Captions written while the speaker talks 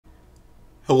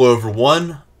Hello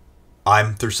everyone,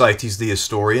 I'm Thersites the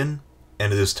Historian,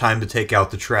 and it is time to take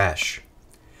out the trash.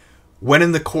 When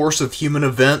in the course of human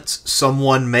events,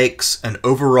 someone makes an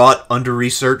overwrought,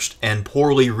 under-researched, and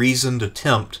poorly reasoned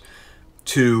attempt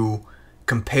to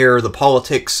compare the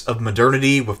politics of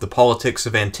modernity with the politics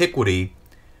of antiquity,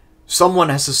 someone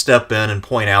has to step in and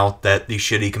point out that the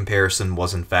shitty comparison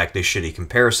was in fact a shitty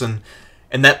comparison,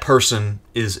 and that person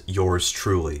is yours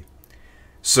truly.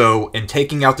 So, in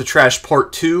Taking Out the Trash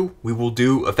Part 2, we will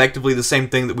do effectively the same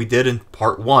thing that we did in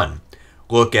Part 1.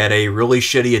 Look at a really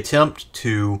shitty attempt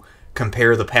to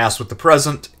compare the past with the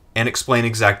present, and explain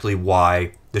exactly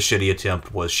why the shitty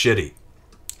attempt was shitty.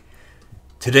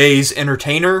 Today's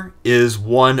entertainer is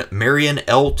one Marian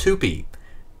L. Tupy.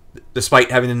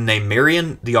 Despite having the name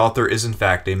Marian, the author is in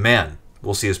fact a man.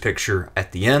 We'll see his picture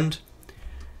at the end.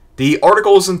 The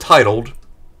article is entitled,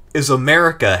 "Is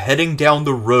America Heading Down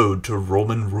the Road to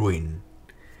Roman Ruin?"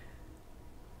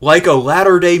 Like a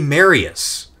latter-day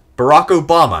Marius, Barack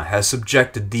Obama has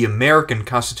subjected the American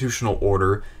constitutional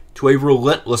order to a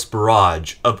relentless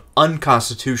barrage of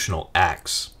unconstitutional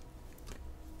acts.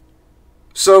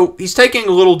 So, he's taking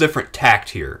a little different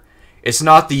tact here. It's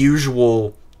not the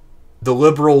usual, the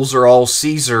liberals are all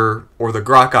Caesar or the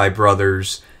Gracchi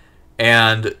brothers,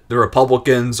 and the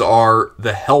Republicans are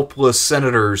the helpless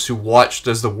senators who watched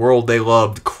as the world they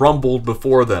loved crumbled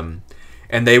before them,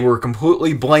 and they were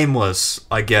completely blameless,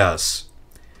 I guess.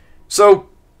 So,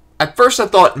 at first I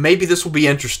thought maybe this will be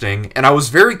interesting, and I was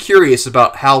very curious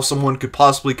about how someone could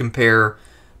possibly compare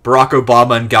Barack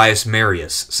Obama and Gaius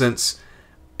Marius, since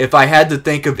if I had to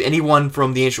think of anyone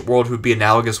from the ancient world who would be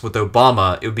analogous with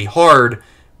Obama, it would be hard,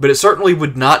 but it certainly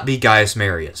would not be Gaius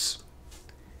Marius.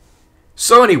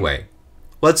 So anyway,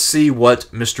 let's see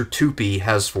what Mr. Tupy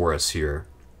has for us here.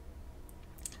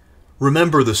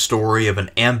 Remember the story of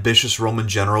an ambitious Roman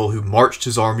general who marched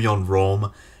his army on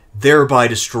Rome, thereby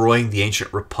destroying the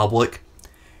ancient republic?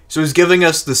 So he's giving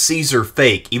us the Caesar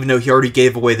fake, even though he already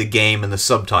gave away the game in the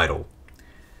subtitle.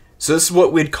 So this is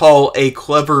what we'd call a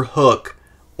clever hook,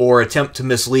 or attempt to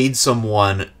mislead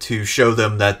someone to show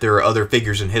them that there are other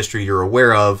figures in history you're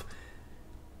aware of,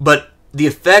 but the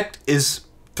effect is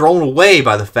thrown away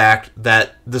by the fact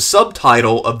that the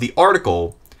subtitle of the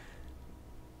article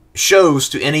shows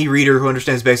to any reader who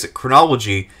understands basic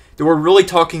chronology that we're really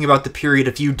talking about the period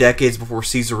a few decades before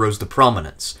Caesar rose to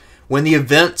prominence. When the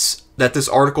events that this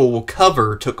article will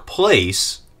cover took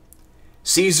place,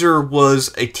 Caesar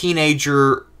was a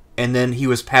teenager and then he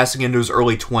was passing into his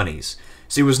early 20s.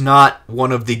 So he was not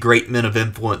one of the great men of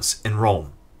influence in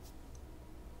Rome.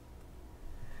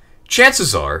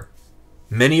 Chances are,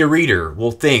 many a reader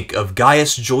will think of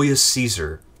Gaius Julius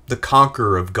Caesar, the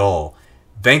conqueror of Gaul,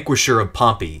 vanquisher of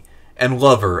Pompey, and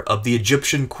lover of the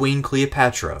Egyptian queen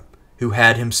Cleopatra, who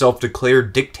had himself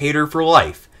declared dictator for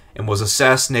life and was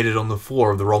assassinated on the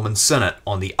floor of the Roman Senate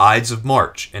on the Ides of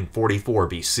March in 44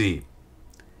 BC.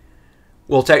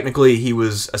 Well, technically he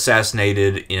was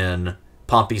assassinated in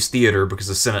Pompey's theater because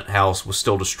the Senate house was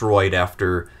still destroyed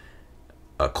after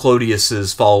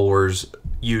Clodius's followers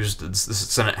used the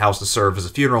Senate house to serve as a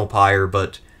funeral pyre,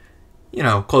 but, you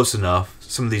know, close enough.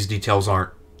 Some of these details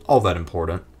aren't all that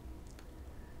important.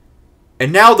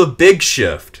 And now the big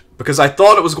shift, because I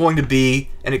thought it was going to be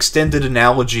an extended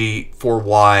analogy for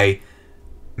why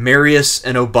Marius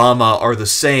and Obama are the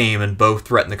same and both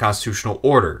threaten the constitutional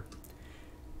order.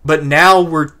 But now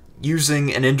we're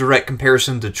using an indirect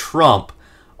comparison to Trump,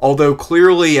 although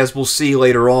clearly, as we'll see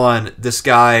later on, this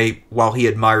guy, while he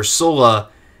admires Sulla,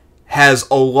 has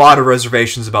a lot of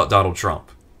reservations about Donald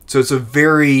Trump. So it's a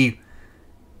very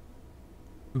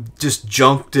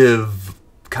disjunctive,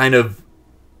 kind of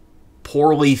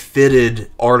poorly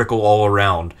fitted article all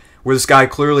around, where this guy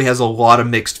clearly has a lot of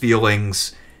mixed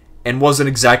feelings and wasn't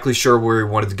exactly sure where he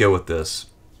wanted to go with this.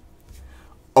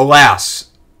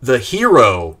 Alas, the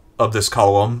hero of this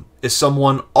column is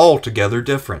someone altogether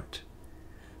different.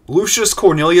 Lucius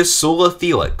Cornelius Sulla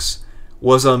Felix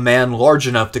was a man large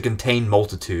enough to contain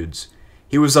multitudes.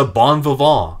 He was a bon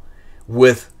vivant,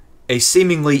 with a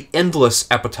seemingly endless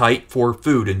appetite for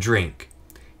food and drink.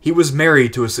 He was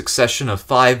married to a succession of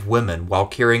 5 women while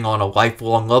carrying on a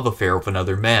lifelong love affair with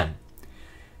another man.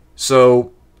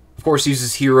 So, of course, he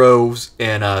uses heroes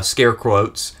and scare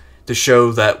quotes to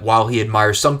show that while he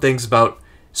admires some things about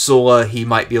Sulla, he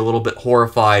might be a little bit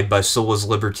horrified by Sulla's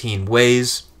libertine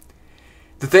ways.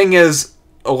 The thing is,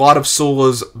 a lot of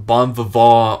Sulla's bon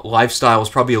vivant lifestyle is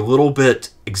probably a little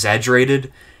bit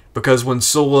exaggerated, because when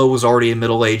Sulla was already a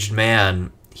middle-aged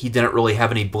man, he didn't really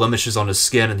have any blemishes on his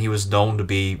skin, and he was known to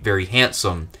be very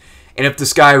handsome. And if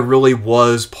this guy really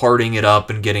was partying it up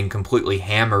and getting completely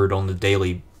hammered on the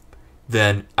daily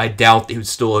then I doubt that he would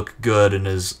still look good in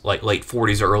his like late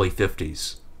 40s or early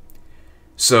 50s.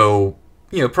 So,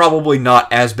 probably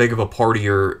not as big of a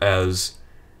partier as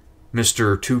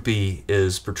Mr. Tupi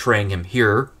is portraying him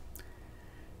here.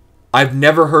 I've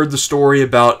never heard the story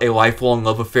about a lifelong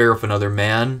love affair with another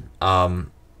man.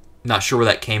 Not sure where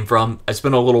that came from. It's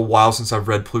been a little while since I've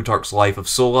read Plutarch's Life of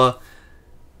Sulla,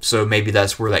 so maybe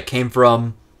that's where that came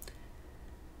from.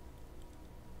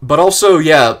 But also,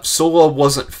 yeah, Sulla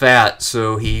wasn't fat,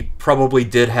 so he probably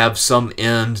did have some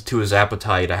end to his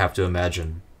appetite, I have to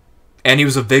imagine. And he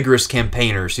was a vigorous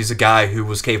campaigner, so he's a guy who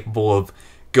was capable of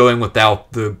going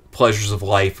without the pleasures of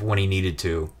life when he needed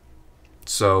to.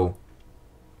 So,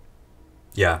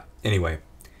 yeah, anyway.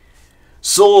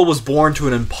 Sulla was born to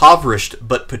an impoverished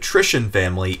but patrician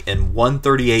family in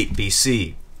 138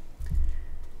 BC.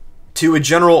 To a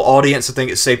general audience, I think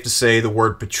it's safe to say the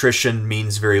word patrician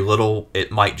means very little.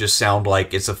 It might just sound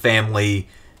like it's a family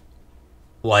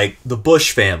like the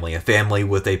Bush family, a family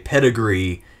with a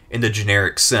pedigree in the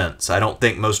generic sense. I don't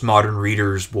think most modern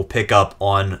readers will pick up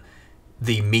on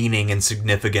the meaning and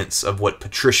significance of what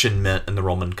patrician meant in the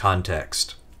Roman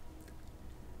context.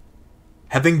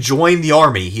 Having joined the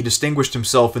army, he distinguished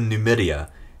himself in Numidia,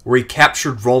 where he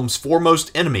captured Rome's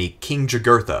foremost enemy, King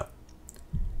Jugurtha.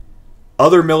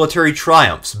 Other military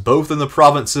triumphs, both in the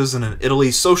provinces and in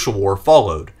Italy's social war,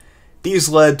 followed. These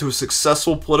led to a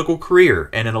successful political career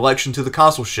and an election to the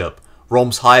consulship,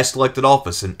 Rome's highest elected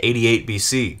office in 88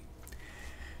 BC.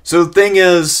 So the thing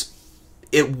is,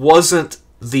 it wasn't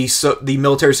the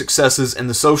military successes in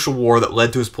the social war that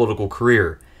led to his political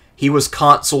career. He was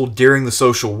consul during the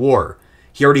social war.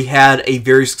 He already had a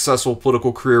very successful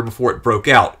political career before it broke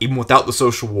out. Even without the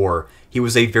social war, he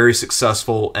was a very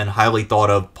successful and highly thought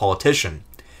of politician.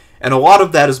 And a lot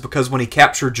of that is because when he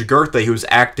captured Jugurtha, he was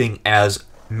acting as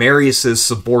Marius's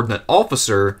subordinate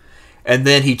officer, and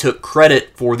then he took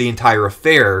credit for the entire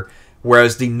affair,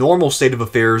 whereas the normal state of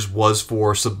affairs was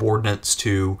for subordinates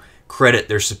to credit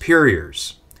their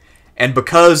superiors. And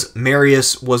because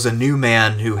Marius was a new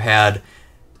man who had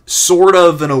sort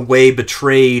of, in a way,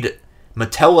 betrayed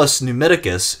Metellus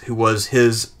Numidicus, who was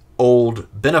his old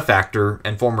benefactor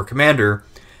and former commander,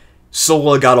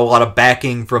 Sulla got a lot of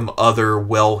backing from other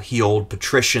well-heeled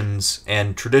patricians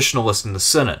and traditionalists in the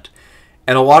Senate.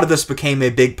 And a lot of this became a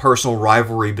big personal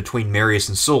rivalry between Marius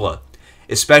and Sulla.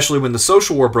 Especially when the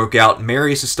social war broke out,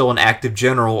 Marius is still an active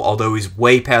general, although he's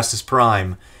way past his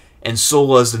prime, and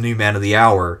Sulla is the new man of the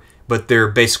hour, but they're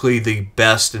basically the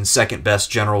best and second best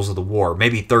generals of the war.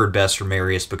 Maybe third best for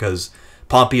Marius, because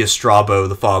Pompeius Strabo,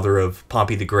 the father of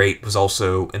Pompey the Great, was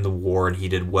also in the war, and he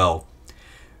did well.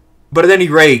 But at any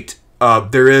rate,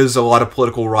 there is a lot of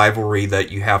political rivalry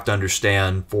that you have to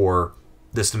understand for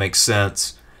this to make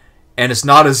sense. And it's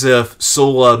not as if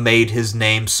Sulla made his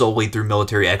name solely through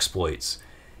military exploits.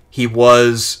 He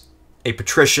was a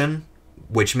patrician,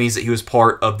 which means that he was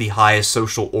part of the highest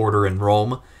social order in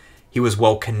Rome. He was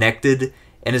well connected,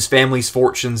 and his family's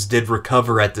fortunes did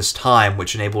recover at this time,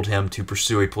 which enabled him to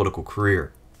pursue a political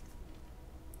career.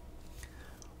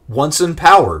 Once in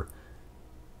power,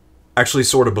 actually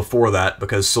sort of before that,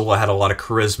 because Sulla had a lot of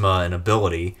charisma and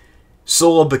ability,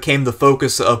 Sulla became the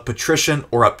focus of patrician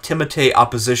or optimate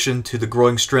opposition to the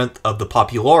growing strength of the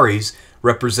populares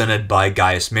represented by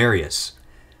Gaius Marius.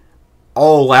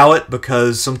 I'll allow it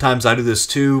because sometimes I do this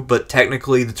too, but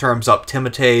technically the terms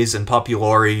optimates and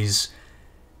populares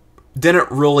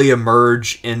didn't really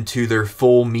emerge into their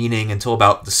full meaning until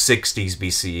about the 60s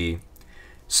BCE.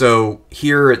 So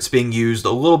here it's being used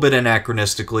a little bit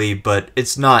anachronistically, but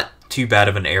it's not too bad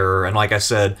of an error. And like I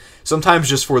said, sometimes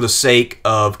just for the sake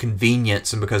of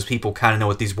convenience and because people kind of know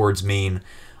what these words mean,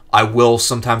 I will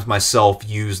sometimes myself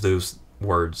use those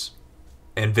words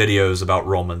in videos about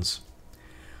Romans.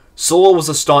 Sulla was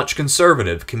a staunch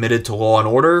conservative, committed to law and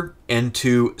order and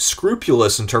to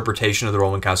scrupulous interpretation of the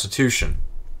Roman Constitution.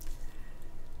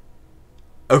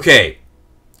 Okay,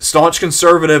 staunch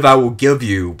conservative I will give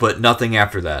you, but nothing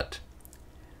after that.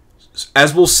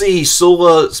 As we'll see,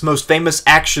 Sulla's most famous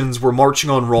actions were marching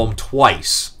on Rome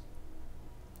twice.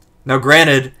 Now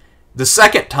granted, the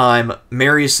second time,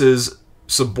 Marius's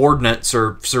subordinates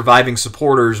or surviving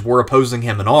supporters were opposing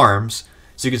him in arms,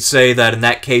 so you could say that in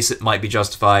that case it might be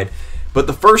justified. But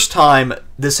the first time,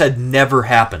 this had never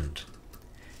happened.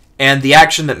 And the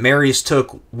action that Marius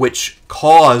took, which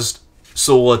caused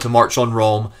Sulla to march on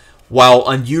Rome, while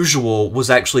unusual, was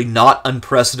actually not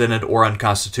unprecedented or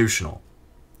unconstitutional.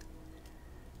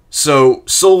 So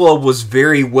Sulla was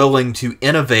very willing to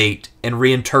innovate and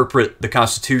reinterpret the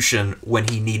Constitution when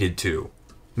he needed to.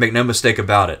 Make no mistake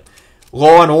about it.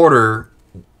 Law and order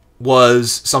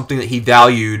was something that he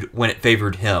valued when it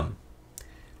favored him.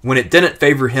 When it didn't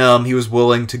favor him, he was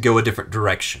willing to go a different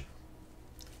direction.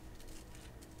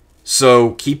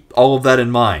 So keep all of that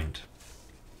in mind.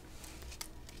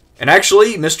 And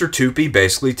actually, Mr. Tupy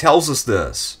basically tells us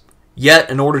this. Yet,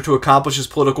 in order to accomplish his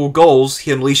political goals,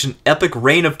 he unleashed an epic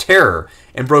reign of terror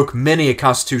and broke many a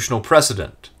constitutional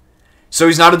precedent. So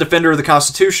he's not a defender of the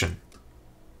Constitution.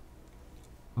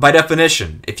 By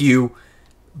definition, if you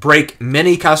break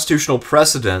many constitutional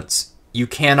precedents, you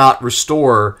cannot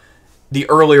restore the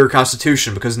earlier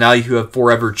Constitution, because now you have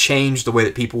forever changed the way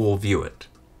that people will view it.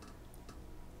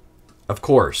 Of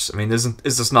course. I mean, is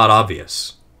this not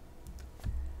obvious?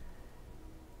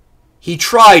 He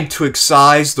tried to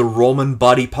excise the Roman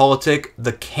body politic,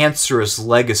 the cancerous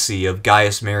legacy of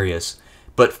Gaius Marius,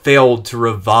 but failed to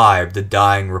revive the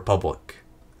dying republic.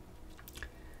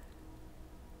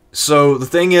 So the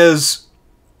thing is,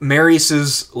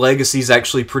 Marius's legacy is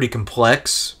actually pretty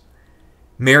complex.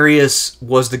 Marius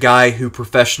was the guy who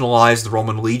professionalized the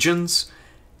Roman legions,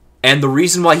 and the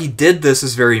reason why he did this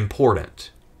is very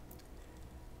important.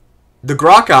 The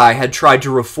Gracchi had tried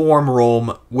to reform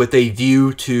Rome with a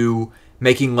view to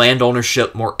making land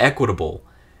ownership more equitable.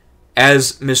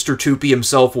 As Mr. Tupy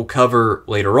himself will cover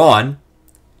later on,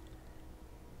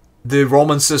 the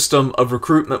Roman system of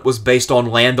recruitment was based on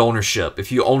land ownership.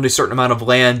 If you owned a certain amount of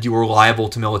land, you were liable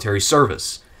to military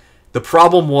service. The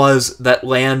problem was that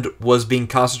land was being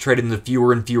concentrated in the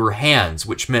fewer and fewer hands,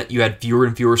 which meant you had fewer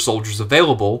and fewer soldiers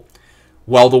available,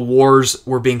 while the wars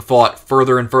were being fought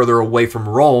further and further away from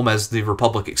Rome as the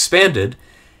Republic expanded.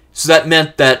 So that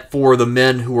meant that for the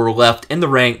men who were left in the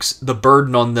ranks, the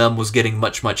burden on them was getting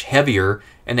much, much heavier,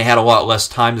 and they had a lot less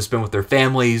time to spend with their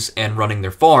families and running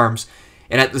their farms.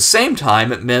 And at the same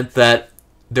time, it meant that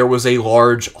there was a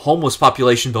large homeless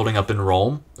population building up in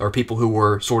Rome, or people who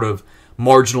were sort of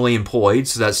marginally employed,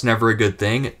 so that's never a good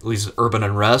thing, at least urban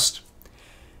unrest.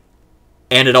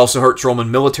 And it also hurts Roman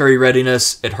military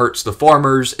readiness, it hurts the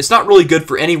farmers. It's not really good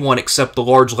for anyone except the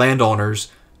large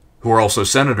landowners, who are also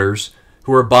senators,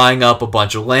 who are buying up a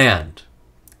bunch of land.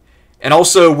 And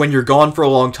also, when you're gone for a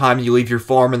long time, you leave your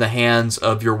farm in the hands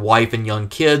of your wife and young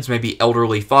kids, maybe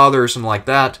elderly father or something like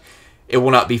that, it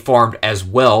will not be farmed as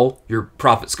well. Your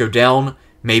profits go down.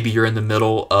 Maybe you're in the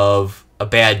middle of a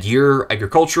bad year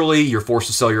agriculturally, you're forced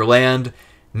to sell your land.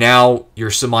 Now you're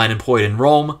semi-unemployed in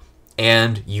Rome,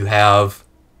 and you have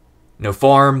no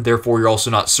farm, therefore you're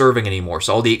also not serving anymore.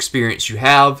 So all the experience you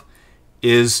have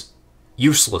is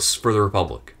useless for the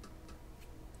Republic.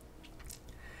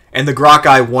 And the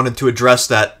Gracchi wanted to address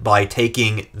that by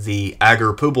taking the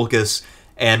ager publicus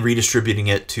and redistributing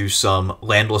it to some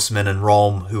landless men in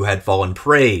Rome who had fallen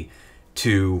prey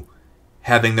to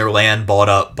having their land bought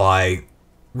up by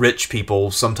rich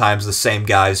people, sometimes the same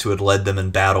guys who had led them in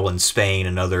battle in Spain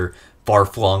and other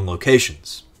far-flung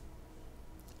locations.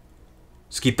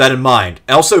 So keep that in mind.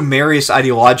 Also, Marius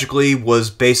ideologically was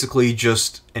basically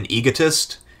just an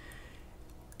egotist.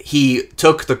 He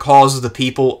took the cause of the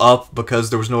people up because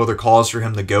there was no other cause for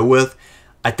him to go with.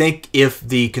 I think if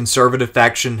the conservative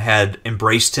faction had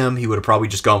embraced him, he would have probably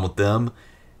just gone with them.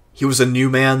 He was a new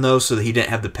man, though, so that he didn't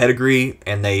have the pedigree,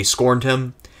 and they scorned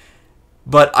him.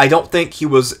 But I don't think he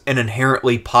was an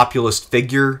inherently populist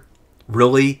figure,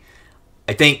 really.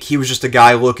 I think he was just a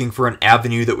guy looking for an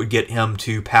avenue that would get him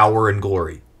to power and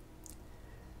glory.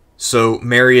 So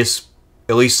Marius,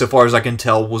 at least so far as I can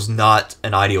tell, was not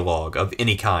an ideologue of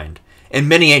any kind. And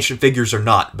many ancient figures are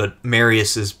not, but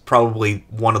Marius is probably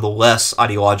one of the less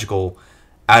ideological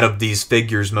out of these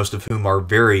figures, most of whom are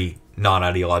very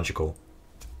non-ideological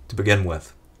to begin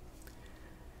with.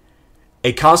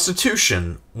 A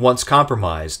constitution, once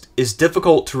compromised, is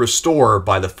difficult to restore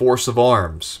by the force of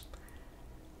arms.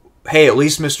 Hey, at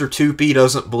least Mr. Tupy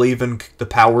doesn't believe in the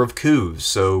power of coups,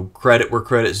 so credit where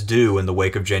credit's due in the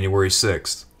wake of January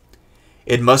 6th.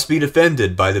 It must be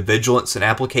defended by the vigilance and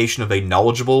application of a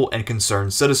knowledgeable and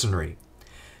concerned citizenry.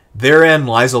 Therein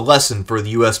lies a lesson for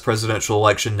the U.S. presidential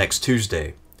election next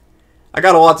Tuesday. I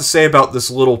got a lot to say about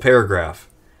this little paragraph.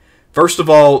 First of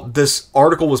all, this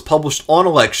article was published on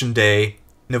Election Day,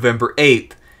 November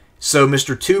 8th, so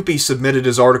Mr. Tupy submitted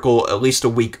his article at least a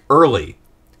week early.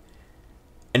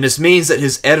 And this means that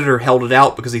his editor held it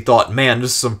out because he thought, man,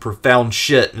 this is some profound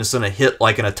shit, and it's going to hit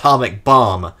like an atomic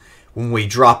bomb when we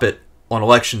drop it on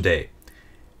Election Day.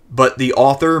 But the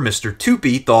author, Mr.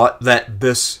 Tupy, thought that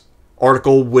this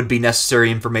article would be necessary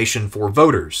information for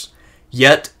voters.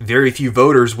 Yet, very few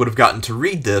voters would have gotten to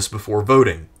read this before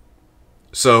voting.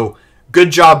 So,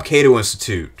 good job, Cato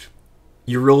Institute.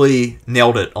 You really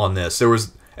nailed it on this. There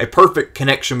was a perfect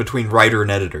connection between writer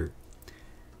and editor.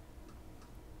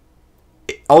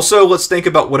 Also, let's think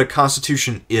about what a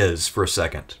constitution is for a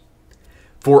second.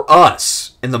 For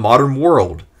us, in the modern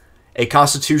world, a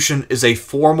constitution is a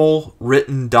formal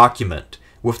written document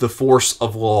with the force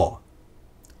of law.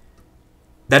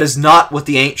 That is not what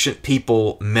the ancient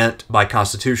people meant by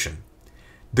constitution.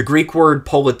 The Greek word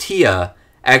politia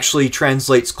actually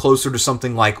translates closer to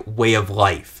something like way of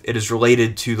life. It is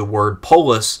related to the word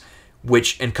polis,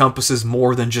 which encompasses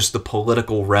more than just the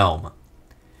political realm.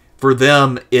 For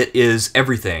them, it is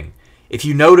everything. If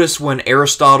you notice when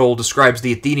Aristotle describes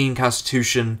the Athenian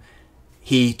constitution,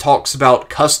 he talks about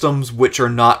customs which are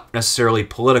not necessarily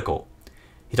political.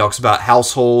 He talks about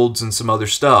households and some other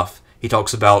stuff. He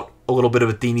talks about a little bit of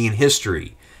Athenian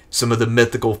history, some of the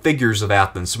mythical figures of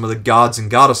Athens, some of the gods and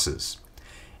goddesses.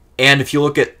 And if you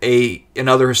look at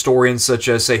another historians such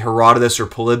as, say, Herodotus or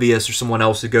Polybius or someone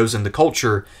else who goes into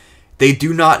culture, they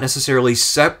do not necessarily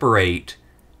separate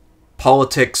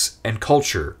politics and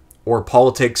culture or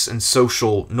politics and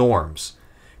social norms.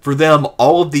 For them,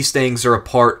 all of these things are a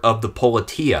part of the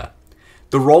politia.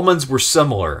 The Romans were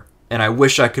similar, and I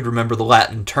wish I could remember the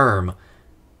Latin term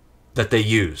that they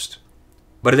used.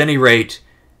 But at any rate,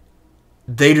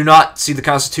 they do not see the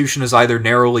Constitution as either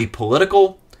narrowly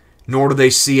political, nor do they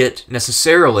see it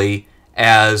necessarily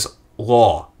as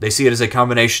law. They see it as a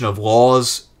combination of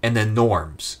laws and then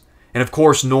norms. And of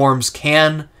course, norms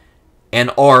can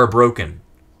and are broken.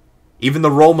 Even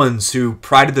the Romans, who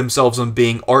prided themselves on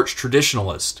being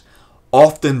arch-traditionalist,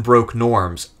 often broke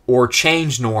norms or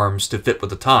changed norms to fit with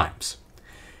the times.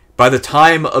 By the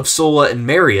time of Sulla and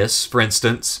Marius, for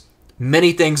instance,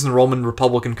 many things in the Roman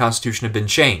Republican Constitution have been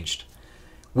changed.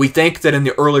 We think that in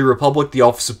the early Republic, the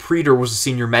office of praetor was the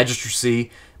senior magistracy,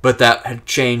 but that had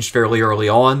changed fairly early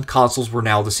on. Consuls were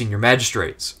now the senior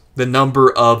magistrates. The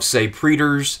number of, say,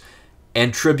 praetors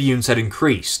and tribunes had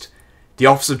increased. The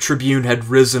office of tribune had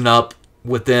risen up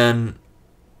within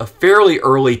a fairly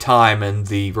early time in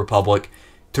the Republic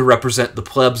to represent the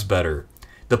plebs better.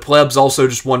 The plebs also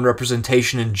just won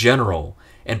representation in general,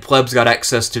 and plebs got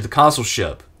access to the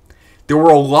consulship. There were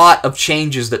a lot of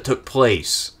changes that took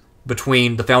place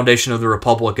between the foundation of the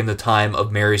Republic and the time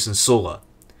of Marius and Sulla.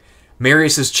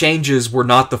 Marius's changes were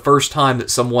not the first time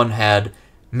that someone had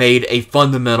made a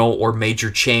fundamental or major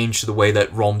change to the way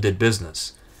that Rome did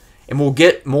business. And we'll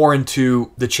get more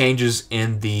into the changes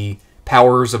in the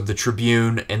powers of the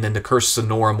tribune and then the cursus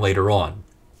honorum later on.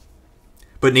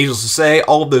 But needless to say,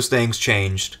 all of those things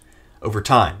changed over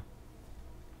time.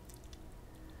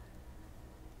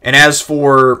 And as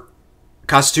for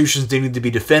constitutions needing to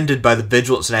be defended by the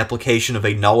vigilance and application of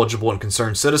a knowledgeable and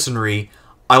concerned citizenry,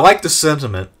 I like the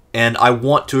sentiment, and I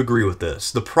want to agree with this.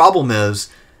 The problem is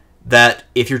that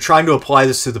if you're trying to apply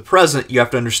this to the present, you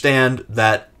have to understand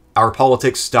that our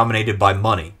politics is dominated by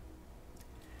money.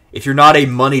 If you're not a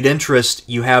moneyed interest,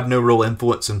 you have no real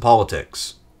influence in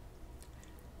politics.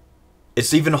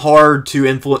 It's even hard to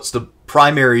influence the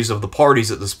primaries of the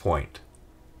parties at this point.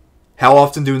 How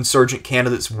often do insurgent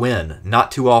candidates win?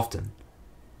 Not too often.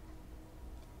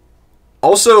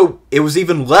 Also, it was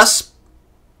even less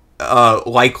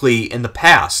likely in the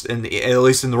past, at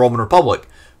least in the Roman Republic,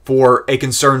 for a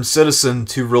concerned citizen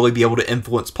to really be able to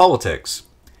influence politics.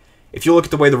 If you look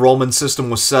at the way the Roman system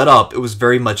was set up, it was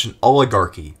very much an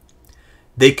oligarchy.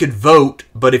 They could vote,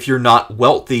 but if you're not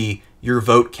wealthy, your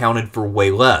vote counted for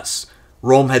way less.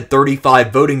 Rome had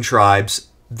 35 voting tribes.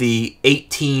 The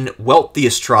 18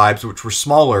 wealthiest tribes, which were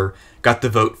smaller, got the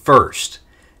vote first.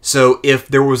 So if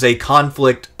there was a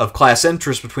conflict of class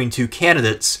interest between two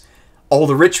candidates, all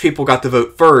the rich people got the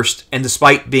vote first, and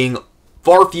despite being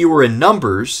far fewer in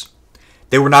numbers,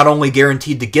 they were not only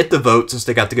guaranteed to get the vote since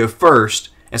they got to go first,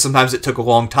 and sometimes it took a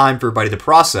long time for everybody to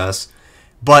process,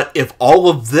 but if all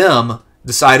of them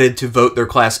decided to vote their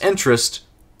class interest,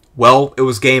 well, it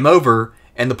was game over,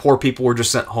 and the poor people were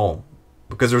just sent home,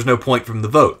 because there was no point from the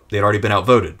vote. They had already been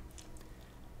outvoted.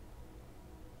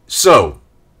 So,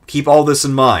 keep all this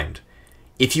in mind.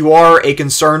 If you are a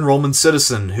concerned Roman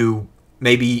citizen who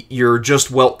maybe you're just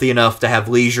wealthy enough to have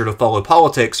leisure to follow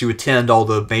politics, you attend all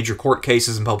the major court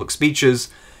cases and public speeches,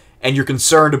 and you're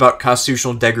concerned about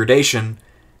constitutional degradation,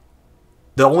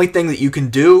 the only thing that you can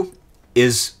do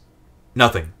is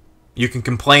nothing. You can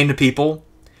complain to people,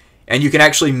 and you can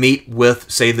actually meet with,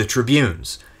 say, the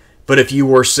tribunes. But if you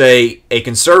were, say, a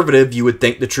conservative, you would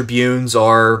think the tribunes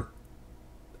are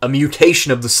a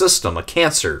mutation of the system, a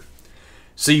cancer.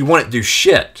 So you wouldn't do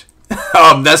shit.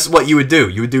 That's what you would do.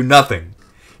 You would do nothing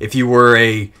if you were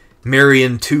a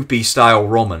Marian Tupi style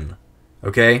Roman.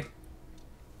 Okay?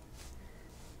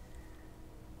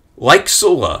 Like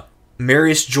Sulla,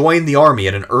 Marius joined the army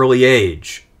at an early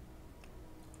age.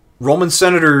 Roman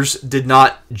senators did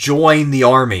not join the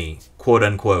army, quote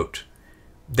unquote.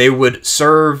 They would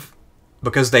serve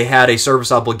because they had a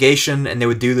service obligation, and they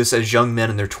would do this as young men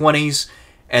in their 20s,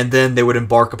 and then they would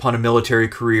embark upon a military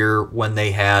career when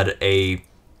they had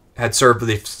served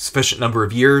a sufficient number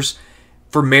of years.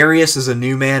 For Marius, as a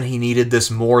new man, he needed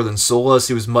this more than Sulla, so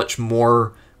he was much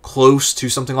more close to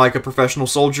something like a professional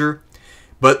soldier.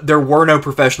 But there were no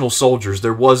professional soldiers.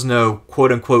 There was no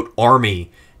quote-unquote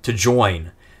army to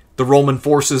join. The Roman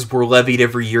forces were levied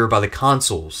every year by the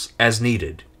consuls, as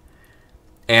needed.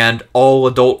 And all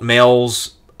adult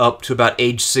males up to about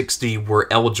age 60 were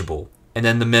eligible. And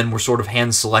then the men were sort of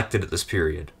hand-selected at this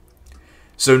period.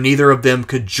 So neither of them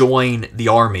could join the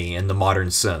army in the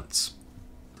modern sense.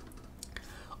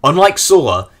 Unlike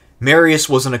Sulla, Marius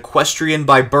was an equestrian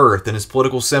by birth, and his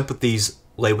political sympathies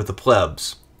lay with the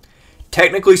plebs.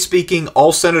 Technically speaking,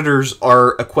 all senators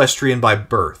are equestrian by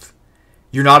birth.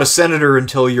 You're not a senator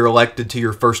until you're elected to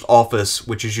your first office,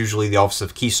 which is usually the office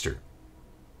of quaestor.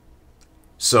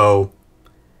 So,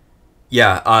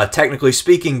 yeah, technically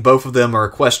speaking, both of them are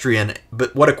equestrian,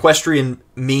 but what equestrian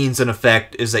means in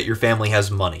effect is that your family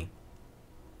has money.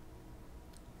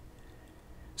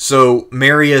 So,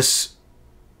 Marius,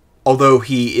 although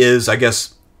he is, I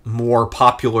guess, more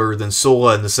popular than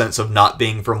Sulla in the sense of not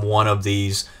being from one of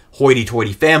these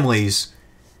hoity-toity families,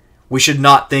 we should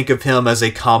not think of him as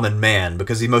a common man,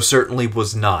 because he most certainly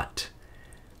was not.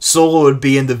 Sulla would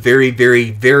be in the very,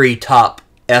 very, very top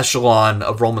echelon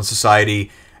of Roman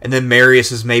society, and then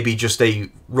Marius is maybe just a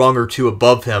rung or two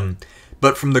above him.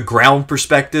 But from the ground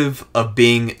perspective of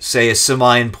being, say, a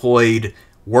semi-employed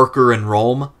worker in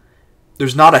Rome,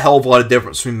 there's not a hell of a lot of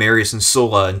difference between Marius and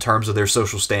Sulla in terms of their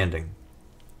social standing.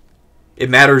 It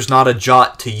matters not a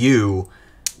jot to you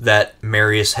that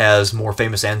Marius has more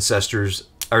famous ancestors,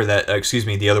 or that,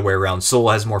 the other way around,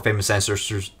 Sulla has more famous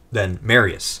ancestors than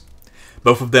Marius.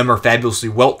 Both of them are fabulously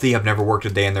wealthy, have never worked a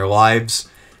day in their lives,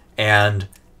 and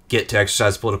get to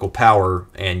exercise political power,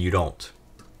 and you don't.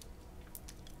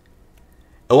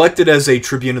 Elected as a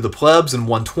tribune of the plebs in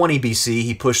 120 BC,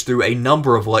 he pushed through a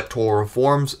number of electoral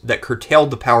reforms that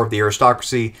curtailed the power of the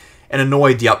aristocracy and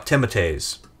annoyed the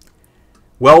optimates.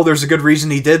 Well, there's a good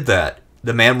reason he did that.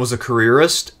 The man was a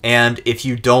careerist, and if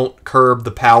you don't curb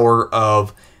the power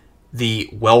of the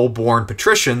well-born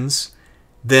patricians,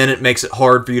 then it makes it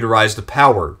hard for you to rise to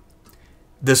power.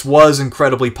 This was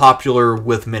incredibly popular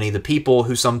with many of the people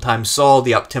who sometimes saw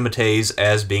the optimates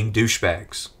as being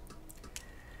douchebags.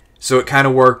 So it kind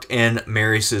of worked in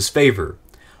Marius's favor.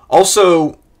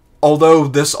 Also, although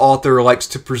this author likes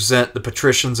to present the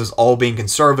patricians as all being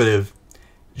conservative,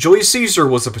 Julius Caesar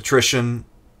was a patrician,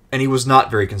 and he was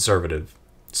not very conservative.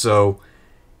 So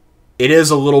it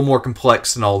is a little more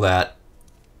complex than all that,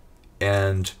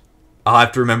 and I'll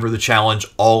have to remember to challenge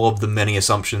all of the many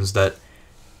assumptions that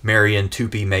Marian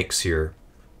Tupi makes here.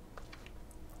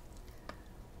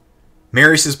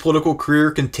 Marius' political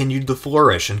career continued to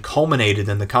flourish and culminated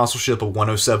in the consulship of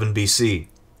 107 BC.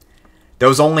 That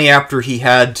was only after he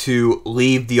had to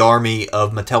leave the army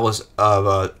of Metellus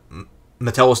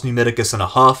Numidicus in a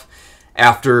huff,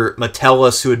 after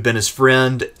Metellus, who had been his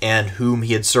friend and whom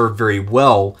he had served very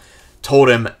well, told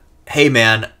him, "Hey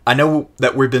man, I know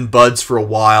that we've been buds for a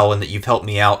while and that you've helped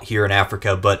me out here in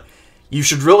Africa, but you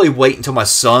should really wait until my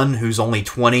son, who's only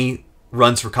 20,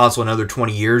 runs for consul in another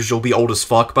 20 years. You'll be old as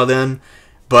fuck by then,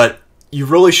 but you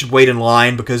really should wait in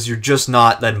line because you're just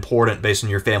not that important based on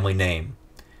your family name.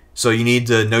 So you need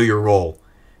to know your role."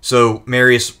 So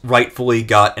Marius rightfully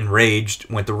got enraged,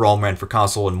 went to Rome, ran for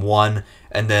consul, and won,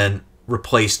 and then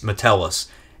replaced Metellus.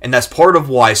 And that's part of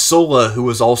why Sulla, who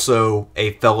was also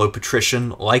a fellow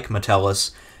patrician like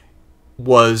Metellus,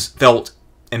 felt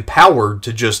empowered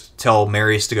to just tell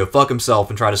Marius to go fuck himself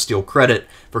and try to steal credit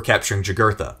for capturing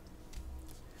Jugurtha.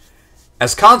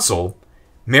 As consul,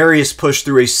 Marius pushed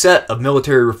through a set of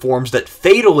military reforms that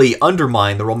fatally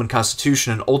undermined the Roman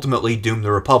constitution and ultimately doomed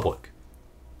the Republic.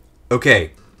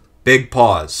 Okay, big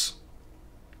pause.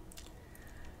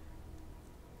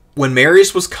 When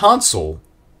Marius was consul,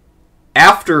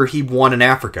 after he won in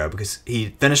Africa, because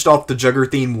he finished off the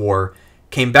Jugurthine War,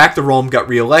 came back to Rome, got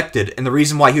reelected, and the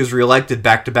reason why he was reelected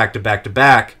back to back to back to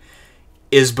back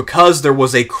is because there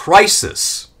was a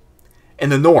crisis in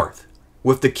the north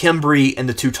with the Cimbri and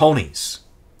the Teutones.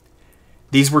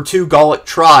 These were two Gallic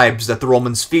tribes that the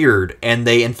Romans feared, and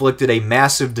they inflicted a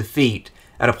massive defeat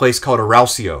at a place called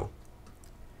Arausio.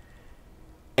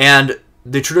 And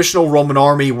the traditional Roman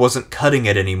army wasn't cutting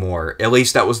it anymore. At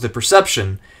least that was the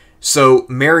perception. So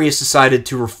Marius decided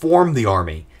to reform the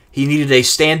army. He needed a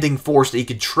standing force that he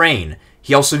could train.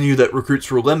 He also knew that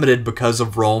recruits were limited because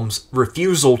of Rome's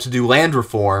refusal to do land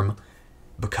reform,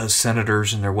 because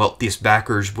senators and their wealthiest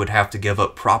backers would have to give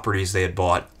up properties they had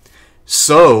bought.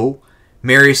 So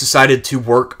Marius decided to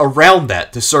work around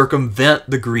that, to circumvent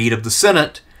the greed of the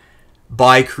Senate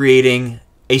by creating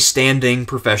a standing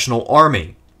professional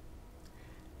army.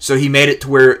 So he made it to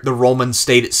where the Roman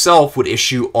state itself would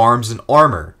issue arms and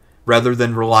armor, rather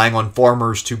than relying on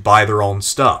farmers to buy their own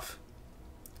stuff.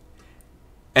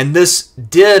 And this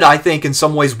did, I think, in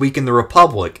some ways weaken the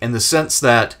Republic, in the sense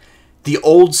that the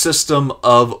old system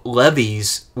of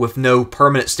levies with no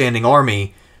permanent standing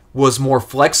army was more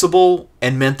flexible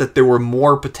and meant that there were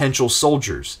more potential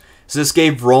soldiers. So this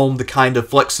gave Rome the kind of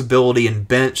flexibility and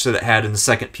bench that it had in the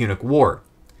Second Punic War.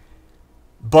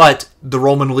 But the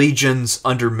Roman legions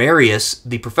under Marius,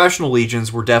 the professional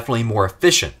legions, were definitely more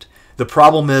efficient. The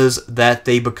problem is that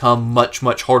they become much,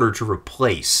 much harder to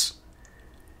replace.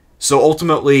 So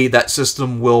ultimately, that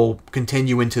system will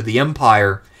continue into the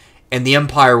Empire, and the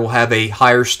Empire will have a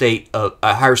higher standard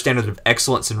of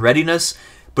excellence and readiness,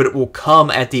 but it will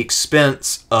come at the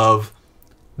expense of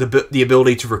the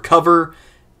ability to recover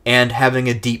and having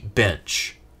a deep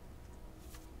bench.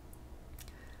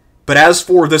 But as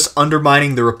for this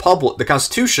undermining the Republic, the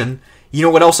Constitution, you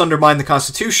know what else undermined the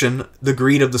Constitution? The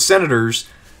greed of the senators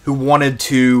who wanted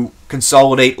to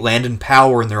consolidate land and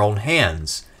power in their own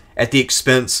hands at the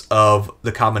expense of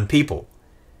the common people.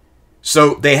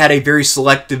 So they had a very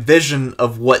selective vision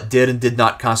of what did and did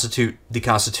not constitute the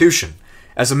Constitution.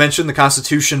 As I mentioned, the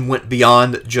Constitution went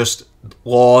beyond just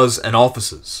laws and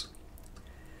offices.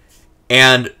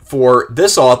 And for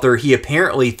this author, he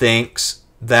apparently thinks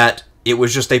that it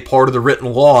was just a part of the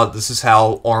written law. This is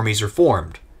how armies are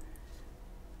formed.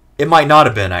 It might not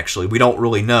have been, actually. We don't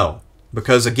really know.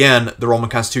 Because, again, the Roman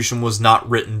Constitution was not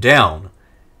written down.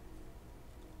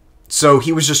 So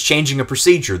he was just changing a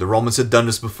procedure. The Romans had done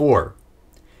this before.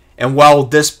 And while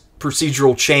this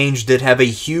procedural change did have a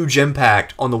huge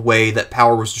impact on the way that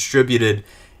power was distributed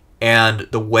and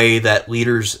the way that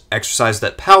leaders exercised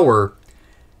that power,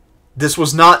 this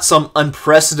was not some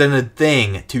unprecedented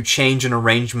thing to change an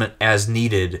arrangement as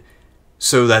needed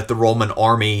so that the Roman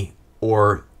army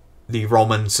or the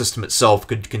Roman system itself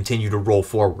could continue to roll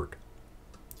forward.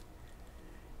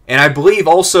 And I believe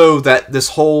also that this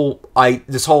whole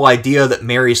idea that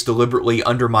Marius deliberately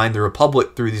undermined the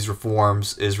Republic through these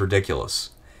reforms is ridiculous.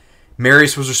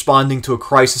 Marius was responding to a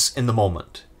crisis in the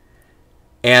moment.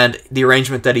 And the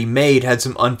arrangement that he made had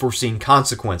some unforeseen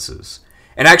consequences.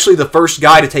 And actually the first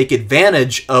guy to take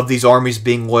advantage of these armies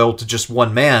being loyal to just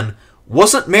one man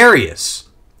wasn't Marius.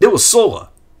 It was Sulla.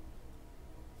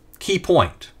 Key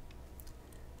point.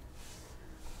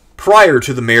 Prior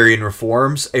to the Marian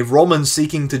reforms, a Roman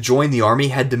seeking to join the army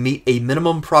had to meet a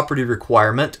minimum property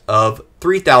requirement of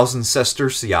 3,000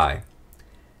 sestertii.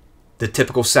 The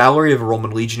typical salary of a Roman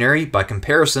legionary, by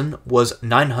comparison, was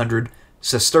 900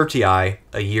 sestertii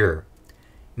a year.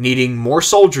 Needing more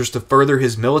soldiers to further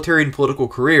his military and political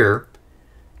career,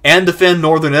 and defend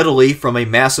northern Italy from a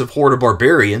massive horde of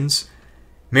barbarians,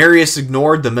 Marius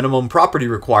ignored the minimum property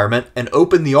requirement and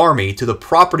opened the army to the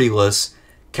propertyless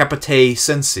cked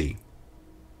sensi.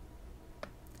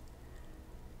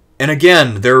 And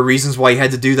again, there are reasons why he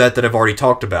had to do that I've already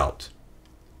talked about.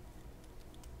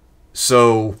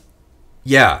 So,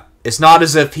 yeah, it's not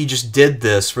as if he just did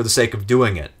this for the sake of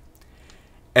doing it.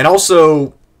 And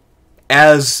also,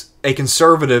 as a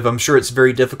conservative, I'm sure it's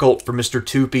very difficult for Mr.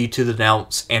 Tupi to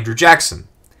denounce Andrew Jackson.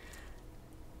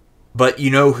 But you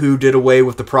know who did away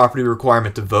with the property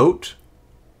requirement to vote?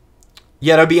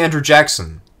 Yeah, that'd be Andrew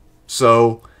Jackson.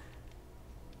 So,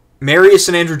 Marius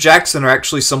and Andrew Jackson are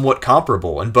actually somewhat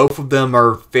comparable, and both of them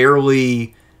are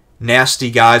fairly nasty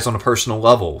guys on a personal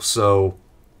level. So,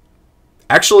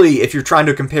 actually, if you're trying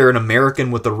to compare an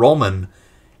American with a Roman,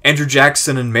 Andrew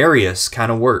Jackson and Marius kind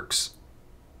of works.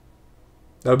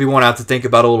 That would be one I have to think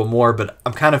about a little more, but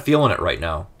I'm kind of feeling it right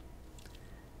now.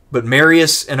 But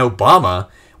Marius and Obama,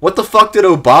 what the fuck did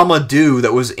Obama do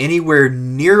that was anywhere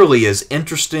nearly as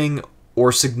interesting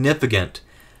or significant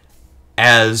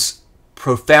as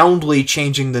profoundly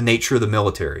changing the nature of the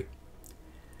military?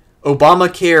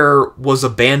 Obamacare was a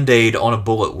band-aid on a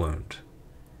bullet wound.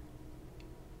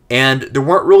 And there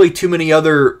weren't really too many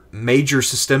other major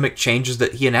systemic changes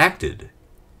that he enacted.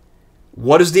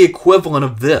 What is the equivalent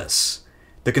of this?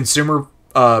 The Consumer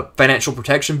Financial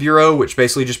Protection Bureau, which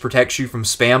basically just protects you from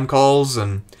spam calls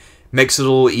and makes it a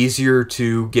little easier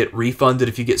to get refunded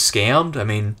if you get scammed. I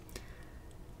mean,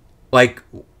 like,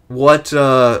 what did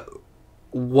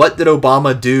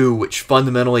Obama do which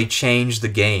fundamentally changed the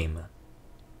game?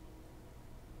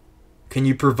 Can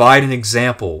you provide an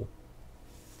example?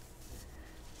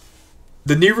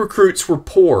 The new recruits were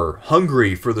poor,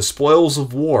 hungry for the spoils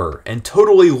of war, and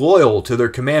totally loyal to their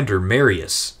commander,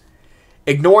 Marius.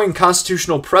 Ignoring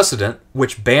constitutional precedent,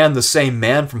 which banned the same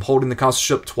man from holding the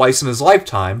consulship twice in his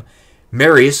lifetime,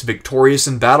 Marius, victorious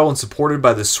in battle and supported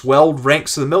by the swelled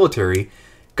ranks of the military,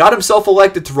 got himself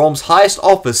elected to Rome's highest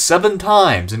office 7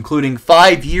 times, including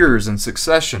 5 years in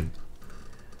succession.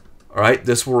 Alright,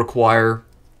 this will require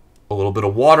a little bit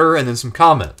of water and then some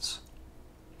comments.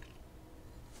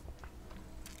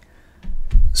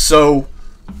 So,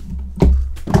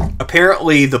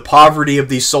 apparently the poverty of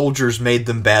these soldiers made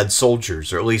them bad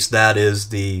soldiers, or at least that is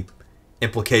the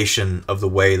implication of the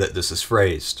way that this is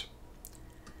phrased.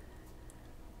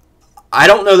 I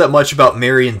don't know that much about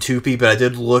Marius and Sulla, but I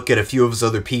did look at a few of his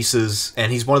other pieces,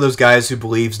 and he's one of those guys who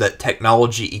believes that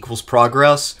technology equals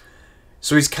progress.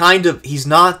 So he's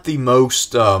not the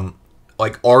most,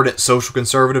 ardent social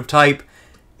conservative type.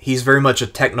 He's very much a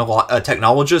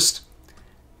technologist,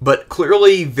 but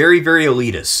clearly very, very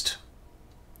elitist.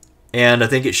 And I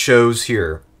think it shows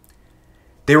here.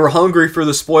 They were hungry for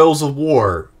the spoils of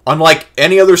war, unlike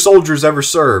any other soldiers ever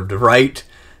served, right?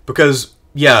 Because,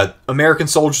 yeah, American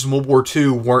soldiers in World War II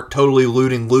weren't totally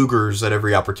looting Lugers at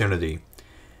every opportunity.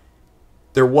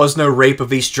 There was no rape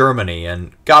of East Germany,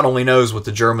 and God only knows what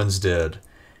the Germans did.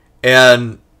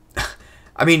 And,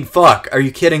 I mean, fuck, are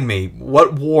you kidding me?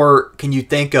 What war can you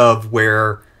think of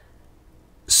where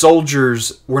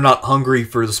soldiers were not hungry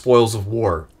for the spoils of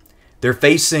war? They're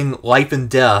facing life and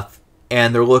death,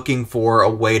 and they're looking for a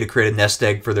way to create a nest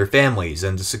egg for their families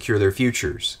and to secure their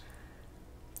futures.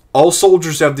 All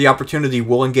soldiers who have the opportunity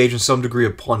will engage in some degree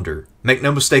of plunder. Make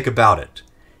no mistake about it.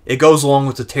 It goes along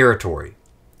with the territory.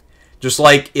 Just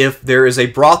like if there is a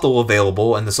brothel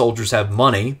available and the soldiers have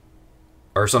money,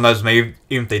 or sometimes maybe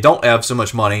even if they don't have so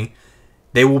much money,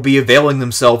 they will be availing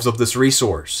themselves of this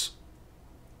resource.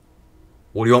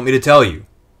 What do you want me to tell you?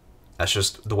 That's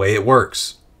just the way it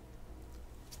works.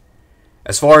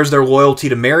 As far as their loyalty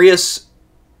to Marius,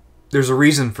 there's a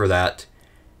reason for that.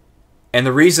 And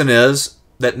the reason is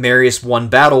that Marius won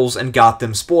battles and got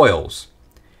them spoils.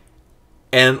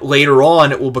 And later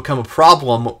on, it will become a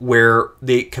problem where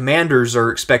the commanders are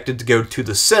expected to go to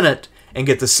the Senate and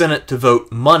get the Senate to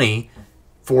vote money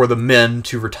for the men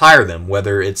to retire them,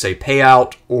 whether it's a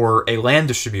payout or a land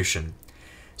distribution.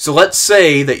 So let's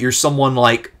say that you're someone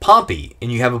like Pompey,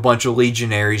 and you have a bunch of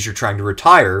legionaries you're trying to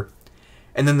retire,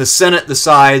 and then the Senate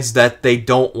decides that they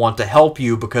don't want to help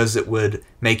you because it would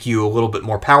make you a little bit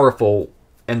more powerful,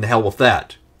 and the hell with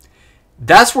that.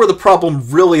 That's where the problem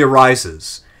really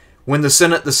arises. When the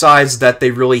Senate decides that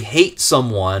they really hate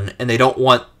someone and they don't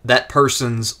want that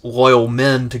person's loyal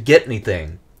men to get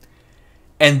anything.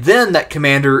 And then that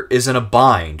commander is in a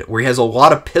bind where he has a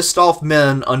lot of pissed off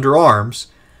men under arms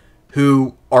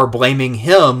who are blaming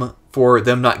him for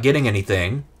them not getting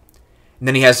anything. And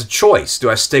then he has a choice. Do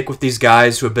I stick with these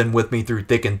guys who have been with me through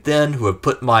thick and thin, who have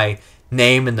put my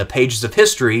name in the pages of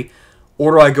history,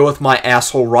 or do I go with my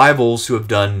asshole rivals who have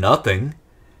done nothing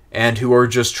and who are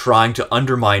just trying to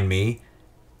undermine me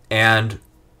and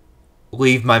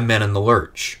leave my men in the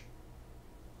lurch?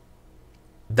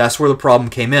 That's where the problem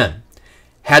came in.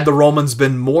 Had the Romans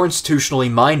been more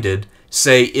institutionally minded,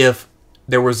 say if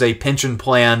there was a pension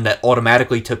plan that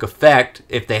automatically took effect,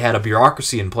 if they had a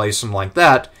bureaucracy in place, something like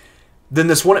that, then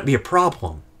this wouldn't be a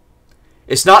problem.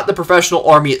 It's not the professional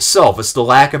army itself, it's the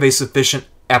lack of a sufficient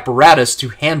apparatus to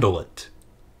handle it.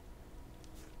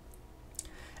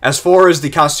 As far as the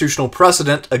constitutional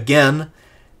precedent, again,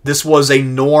 this was a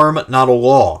norm, not a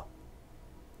law.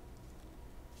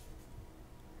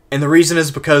 And the reason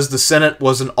is because the Senate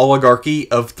was an oligarchy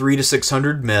of 300 to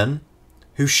 600 men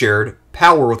who shared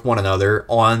power with one another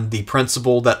on the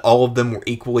principle that all of them were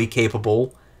equally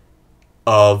capable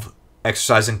of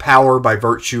exercising power by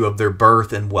virtue of their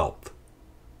birth and wealth.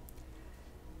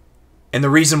 And the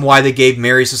reason why they gave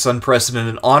Marius this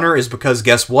unprecedented honor is because,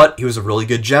 guess what? He was a really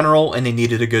good general, and they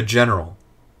needed a good general.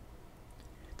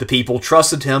 The people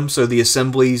trusted him, so the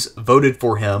assemblies voted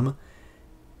for him,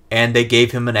 and they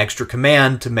gave him an extra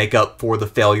command to make up for the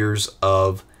failures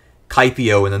of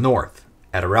Caepio in the north,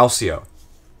 at Arausio.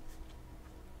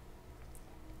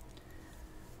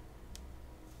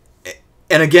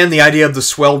 And again, the idea of the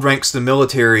swelled ranks of the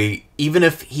military, even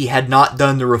if he had not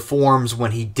done the reforms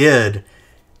when he did,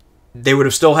 they would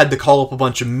have still had to call up a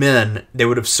bunch of men. They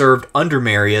would have served under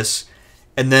Marius,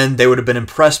 and then they would have been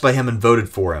impressed by him and voted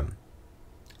for him.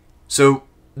 So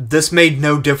this made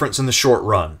no difference in the short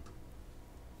run.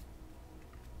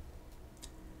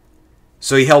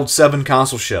 So he held 7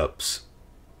 consulships.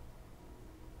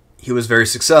 He was very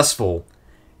successful,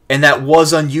 and that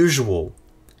was unusual.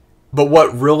 But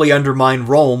what really undermined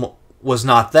Rome was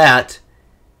not that.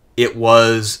 It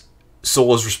was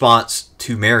Sulla's response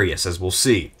to Marius, as we'll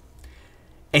see.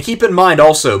 And keep in mind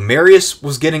also, Marius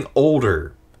was getting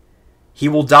older. He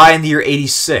will die in the year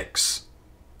 86.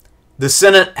 The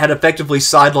Senate had effectively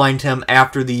sidelined him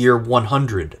after the year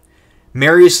 100.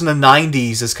 Marius in the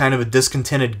 90s is kind of a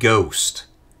discontented ghost.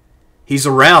 He's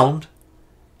around,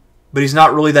 but he's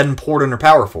not really that important or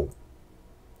powerful.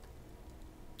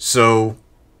 So,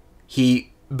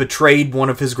 he betrayed one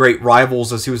of his great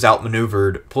rivals as he was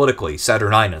outmaneuvered politically,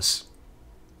 Saturninus.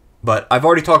 But I've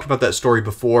already talked about that story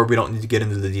before. We don't need to get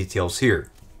into the details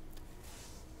here.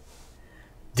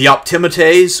 The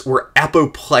Optimates were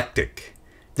apoplectic.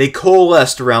 They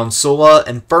coalesced around Sulla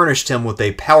and furnished him with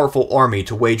a powerful army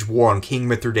to wage war on King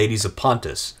Mithridates of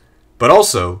Pontus, but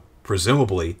also,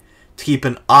 presumably, to keep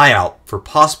an eye out for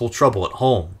possible trouble at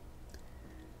home.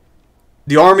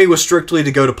 The army was strictly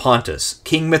to go to Pontus.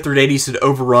 King Mithridates had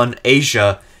overrun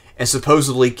Asia and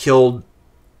supposedly killed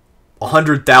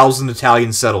 100,000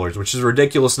 Italian settlers, which is a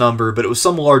ridiculous number, but it was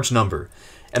some large number.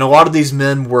 And a lot of these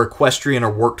men were equestrian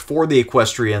or worked for the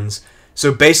equestrians,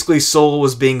 so basically Sulla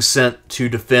was being sent to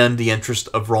defend the interest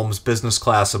of Rome's business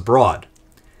class abroad,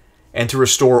 and to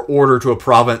restore order to a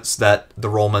province that the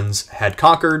Romans had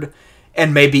conquered,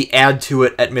 and maybe add to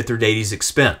it at Mithridates'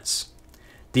 expense.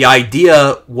 The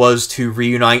idea was to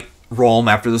reunite Rome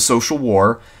after the Social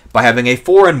War by having a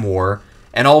foreign war,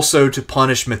 and also to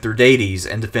punish Mithridates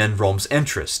and defend Rome's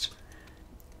interest.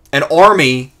 An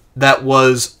army that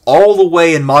was all the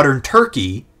way in modern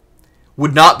Turkey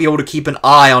would not be able to keep an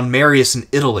eye on Marius in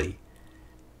Italy.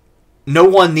 No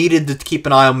one needed to keep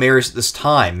an eye on Marius at this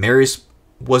time. Marius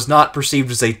was not perceived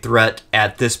as a threat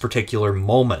at this particular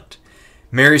moment.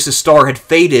 Marius' star had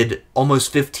faded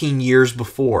almost 15 years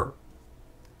before.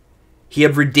 He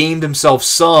had redeemed himself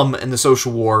some in the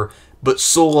Social War, but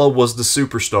Sulla was the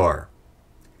superstar.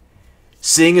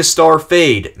 Seeing his star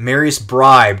fade, Marius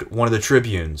bribed one of the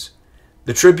tribunes.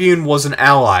 The tribune was an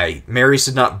ally. Marius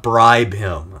did not bribe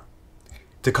him,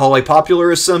 to call a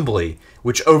popular assembly,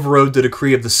 which overrode the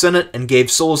decree of the Senate and gave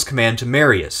Sulla's command to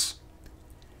Marius.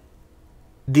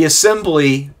 The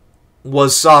assembly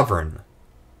was sovereign,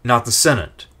 not the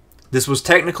Senate. This was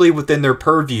technically within their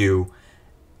purview,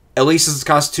 at least as the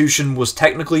Constitution was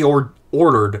technically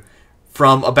ordered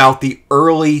from about the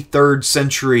early 3rd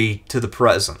century to the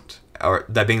present, or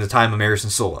that being the time of Marius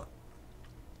and Sulla.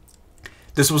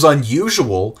 This was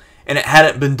unusual, and it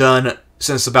hadn't been done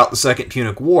since about the Second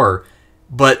Punic War,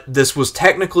 but this was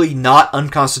technically not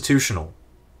unconstitutional.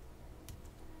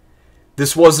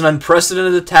 This was an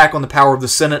unprecedented attack on the power of the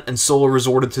Senate, and Sulla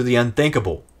resorted to the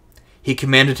unthinkable. He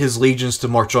commanded his legions to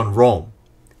march on Rome.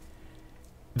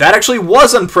 That actually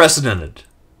was unprecedented.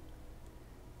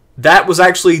 That was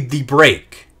actually the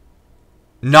break,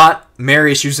 not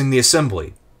Marius using the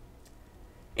assembly.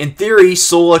 In theory,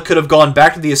 Sulla could have gone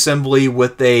back to the assembly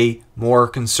with a more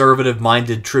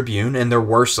conservative-minded tribune, and there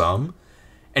were some,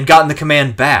 and gotten the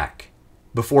command back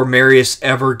before Marius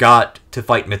ever got to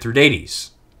fight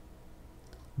Mithridates.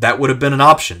 That would have been an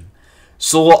option.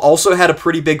 Sulla also had a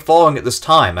pretty big following at this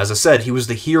time. As I said, he was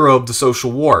the hero of the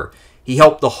Social War. He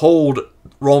helped to hold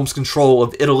Rome's control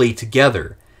of Italy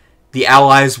together. The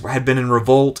allies had been in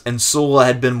revolt, and Sulla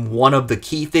had been one of the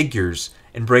key figures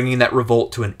in bringing that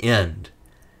revolt to an end.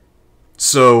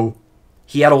 So,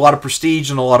 he had a lot of prestige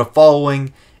and a lot of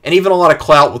following, and even a lot of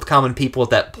clout with common people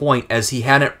at that point, as he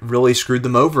hadn't really screwed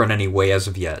them over in any way as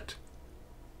of yet.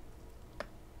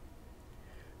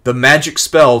 The magic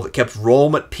spell that kept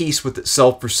Rome at peace with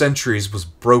itself for centuries was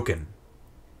broken.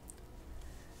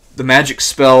 The magic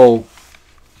spell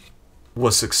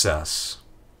was success.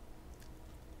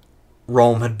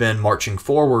 Rome had been marching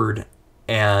forward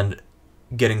and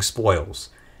getting spoils.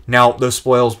 Now, those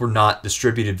spoils were not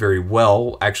distributed very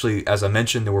well. Actually, as I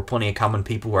mentioned, there were plenty of common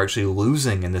people who were actually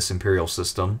losing in this imperial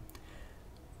system.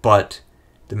 But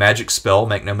the magic spell,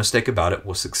 make no mistake about it,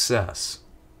 was success.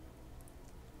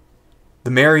 The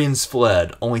Marians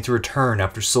fled, only to return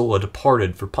after Sulla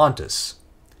departed for Pontus.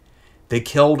 They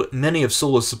killed many of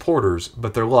Sulla's supporters,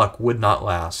 but their luck would not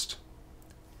last.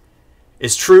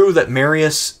 It's true that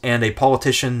Marius and a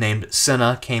politician named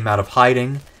Cinna came out of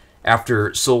hiding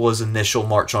after Sulla's initial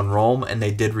march on Rome, and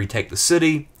they did retake the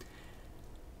city.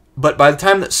 But by the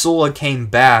time that Sulla came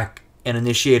back and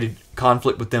initiated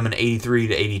conflict with them in 83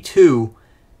 to 82,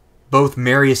 both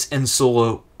Marius and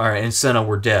Cinna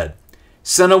were dead.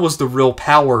 Cinna was the real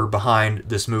power behind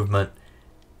this movement,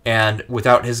 and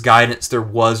without his guidance, there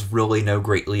was really no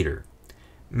great leader.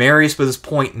 Marius, by this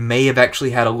point, may have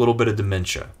actually had a little bit of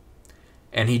dementia,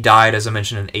 and he died, as I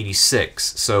mentioned, in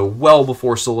 86, so well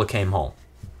before Sulla came home.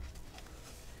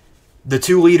 The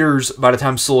two leaders, by the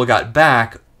time Sulla got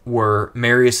back, were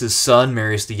Marius' son,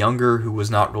 Marius the Younger, who was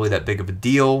not really that big of a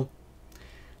deal,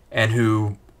 and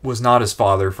who was not his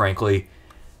father, frankly,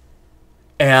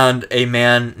 and a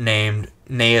man named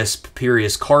Gnaeus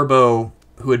Papirius Carbo,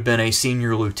 who had been a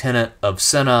senior lieutenant of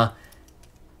Cinna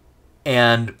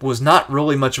and was not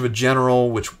really much of a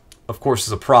general, which of course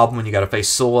is a problem when you got to face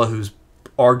Sulla, who's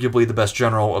arguably the best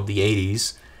general of the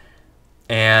 80s.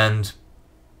 And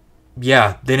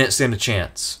yeah, they didn't stand a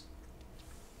chance.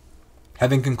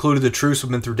 Having concluded the truce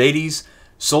with Mithridates,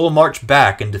 Sulla marched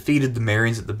back and defeated the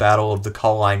Marians at the Battle of the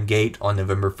Colline Gate on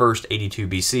November 1st, 82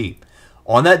 BC.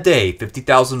 On that day,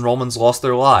 50,000 Romans lost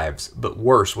their lives, but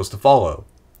worse was to follow.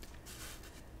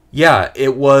 Yeah,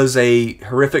 it was a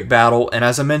horrific battle, and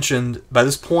as I mentioned, by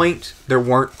this point, there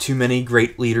weren't too many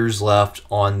great leaders left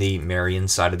on the Marian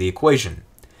side of the equation.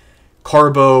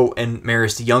 Carbo and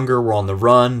Marius the Younger were on the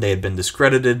run. They had been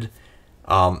discredited.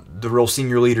 The real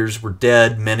senior leaders were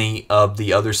dead. Many of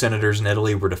the other senators in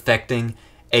Italy were defecting.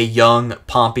 A young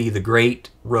Pompey the Great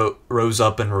rose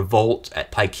up in revolt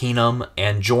at Picenum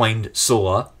and joined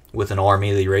Sulla with an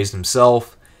army that he raised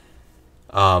himself.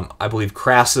 I believe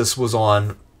Crassus was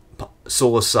on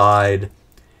Sulla's side.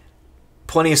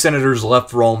 Plenty of senators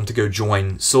left Rome to go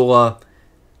join Sulla.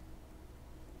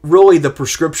 Really, the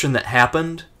proscription that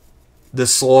happened, the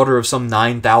slaughter of some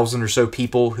 9,000 or so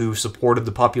people who supported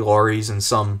the Populares in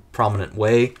some prominent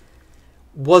way,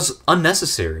 was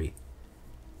unnecessary.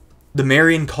 The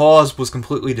Marian cause was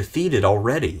completely defeated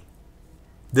already.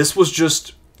 This was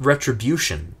just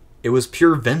retribution. It was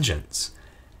pure vengeance.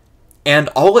 And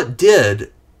all it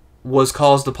did was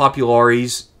cause the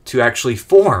Populares to actually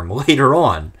form later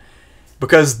on,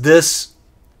 because this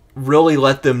really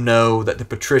let them know that the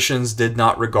patricians did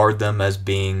not regard them as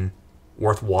being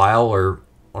worthwhile or,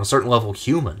 on a certain level,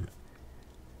 human.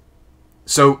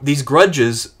 So these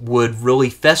grudges would really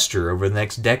fester over the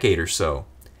next decade or so.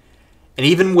 And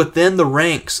even within the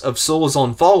ranks of Sulla's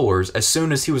own followers, as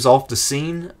soon as he was off the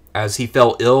scene, as he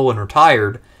fell ill and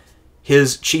retired,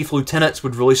 his chief lieutenants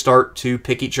would really start to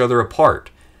pick each other apart.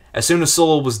 As soon as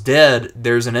Sulla was dead,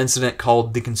 there's an incident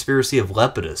called the Conspiracy of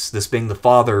Lepidus, this being the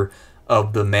father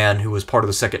of the man who was part of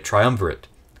the Second Triumvirate.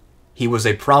 He was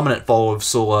a prominent follower of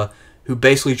Sulla who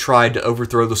basically tried to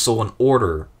overthrow the Sullan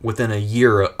order within a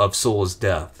year of Sulla's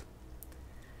death.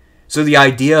 So the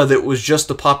idea that it was just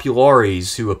the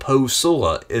Populares who opposed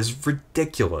Sulla is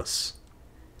ridiculous.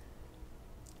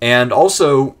 And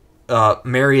also,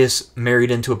 Marius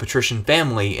married into a patrician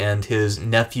family, and his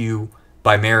nephew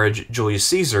by marriage, Julius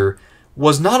Caesar,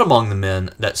 was not among the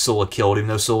men that Sulla killed, even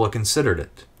though Sulla considered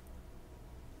it.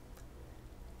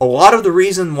 A lot of the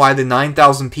reason why the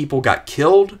 9,000 people got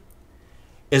killed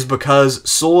is because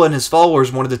Sulla and his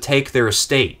followers wanted to take their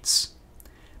estates.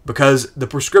 Because the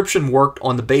prescription worked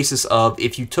on the basis of,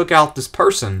 if you took out this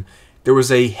person, there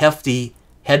was a hefty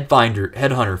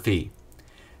headhunter fee.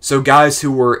 So guys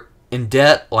who were in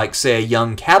debt, like say a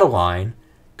young Catiline,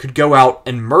 could go out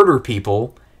and murder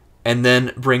people and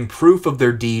then bring proof of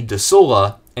their deed to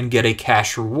Sulla and get a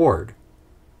cash reward.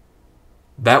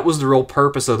 That was the real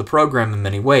purpose of the program in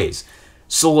many ways.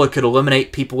 Sulla could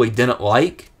eliminate people he didn't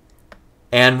like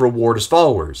and reward his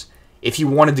followers. If you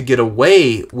wanted to get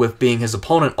away with being his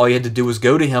opponent, all you had to do was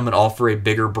go to him and offer a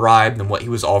bigger bribe than what he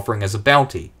was offering as a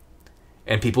bounty.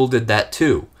 And people did that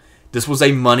too. This was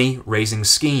a money-raising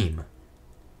scheme.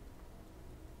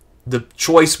 The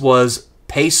choice was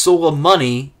pay Sulla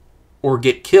money or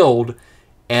get killed,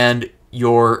 and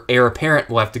your heir apparent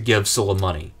will have to give Sulla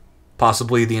money,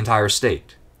 possibly the entire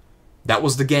state. That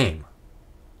was the game.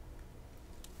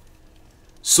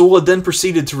 Sulla then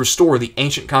proceeded to restore the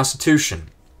ancient constitution.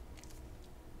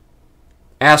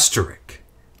 Asterisk.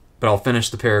 But I'll finish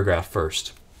the paragraph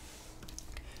first.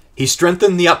 He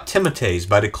strengthened the optimates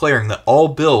by declaring that all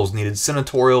bills needed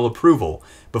senatorial approval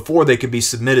before they could be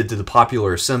submitted to the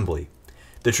popular assembly.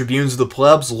 The tribunes of the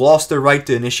plebs lost their right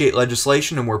to initiate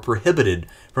legislation and were prohibited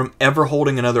from ever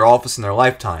holding another office in their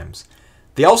lifetimes.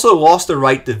 They also lost their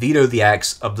right to veto the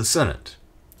acts of the Senate.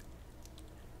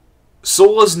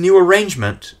 Sulla's new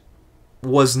arrangement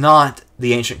was not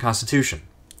the ancient constitution.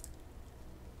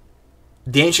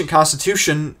 The ancient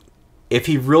constitution, if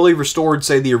he really restored,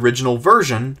 say, the original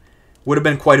version, would have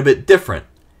been quite a bit different.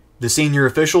 The senior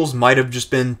officials might have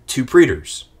just been two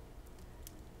praetors.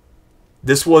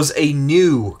 This was a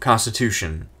new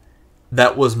constitution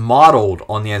that was modeled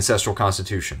on the ancestral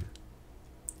constitution.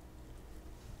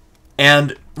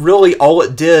 And really all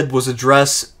it did was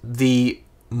address the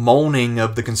moaning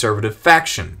of the conservative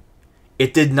faction.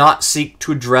 It did not seek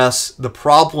to address the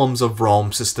problems of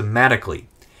Rome systematically.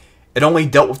 It only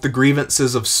dealt with the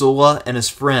grievances of Sulla and his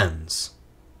friends.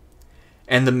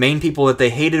 And the main people that they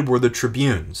hated were the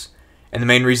tribunes. And the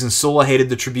main reason Sulla hated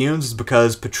the tribunes is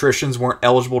because patricians weren't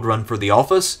eligible to run for the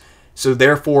office, so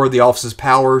therefore the office's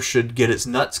power should get its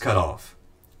nuts cut off.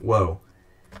 Whoa.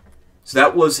 So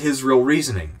that was his real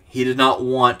reasoning. He did not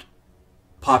want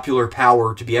popular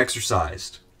power to be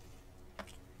exercised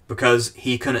because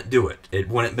he couldn't do it. It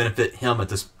wouldn't benefit him at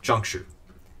this juncture,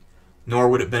 nor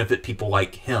would it benefit people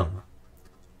like him.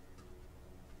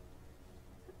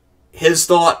 His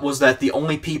thought was that the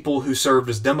only people who served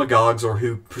as demagogues or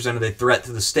who presented a threat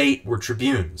to the state were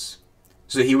tribunes.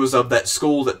 So he was of that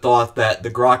school that thought that the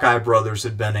Gracchi brothers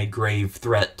had been a grave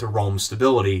threat to Rome's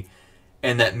stability,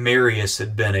 and that Marius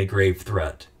had been a grave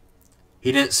threat.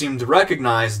 He didn't seem to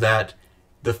recognize that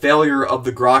the failure of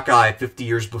the Gracchi 50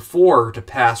 years before to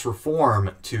pass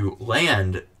reform to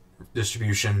land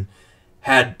distribution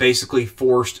had basically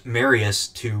forced Marius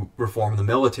to reform the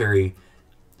military,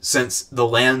 since the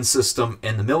land system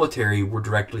and the military were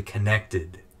directly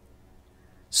connected.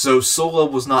 So Sulla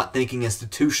was not thinking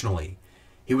institutionally.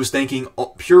 He was thinking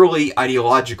purely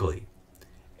ideologically.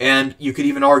 And you could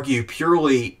even argue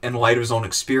purely in light of his own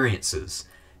experiences,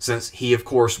 since he, of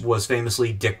course, was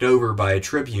famously dicked over by a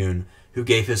tribune who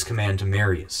gave his command to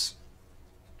Marius.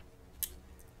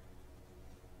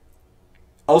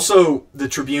 Also, the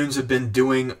tribunes had been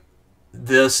doing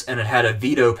this and had had a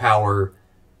veto power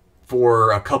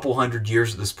for a couple hundred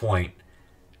years at this point.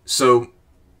 So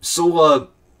Sulla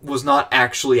was not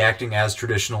actually acting as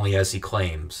traditionally as he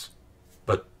claims.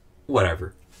 But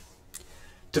whatever.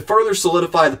 To further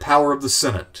solidify the power of the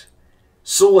Senate,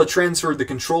 Sulla transferred the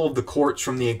control of the courts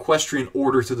from the equestrian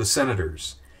order to the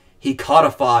senators. He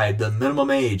codified the minimum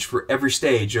age for every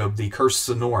stage of the cursus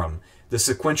honorum, the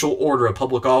sequential order of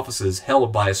public offices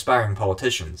held by aspiring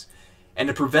politicians. And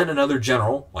to prevent another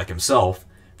general, like himself,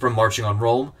 from marching on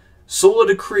Rome, Sulla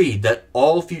decreed that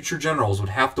all future generals would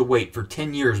have to wait for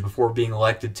 10 years before being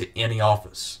elected to any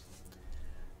office.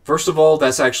 First of all,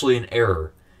 that's actually an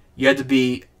error. It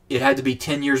had to be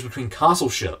 10 years between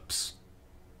consulships,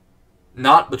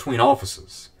 not between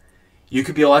offices. You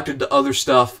could be elected to other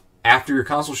stuff after your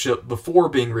consulship before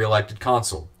being re-elected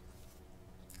consul.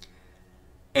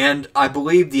 And I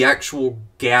believe the actual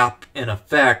gap in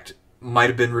effect might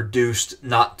have been reduced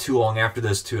not too long after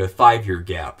this to a 5-year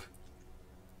gap.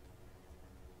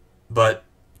 But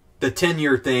the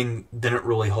 10-year thing didn't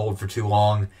really hold for too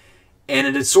long. And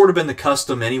it had sort of been the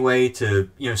custom anyway to,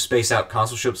 space out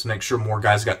consulships to make sure more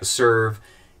guys got to serve.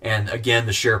 And again,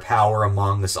 to share power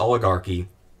among this oligarchy.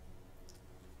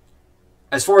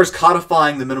 As far as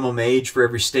codifying the minimum age for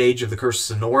every stage of the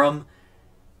cursus honorum,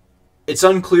 it's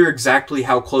unclear exactly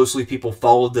how closely people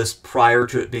followed this prior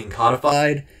to it being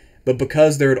codified. But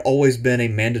because there had always been a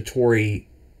mandatory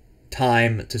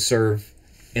time to serve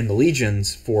in the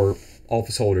legions for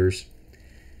office holders,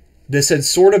 this had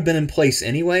sort of been in place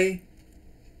anyway.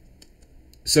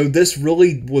 So this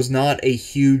really was not a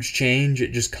huge change.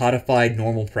 It just codified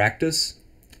normal practice.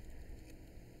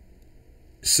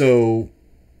 So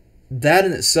that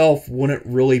in itself wouldn't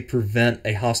really prevent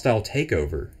a hostile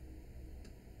takeover.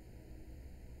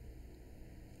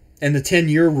 And the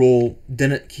 10-year rule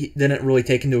didn't really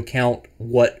take into account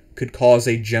what could cause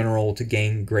a general to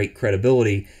gain great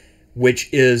credibility,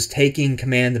 which is taking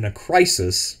command in a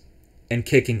crisis and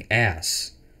kicking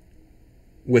ass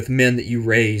with men that you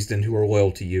raised and who are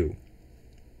loyal to you.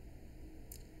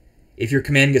 If your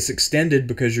command gets extended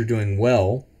because you're doing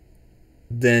well,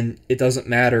 then it doesn't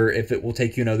matter if it will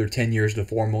take you another 10 years to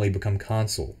formally become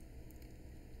consul.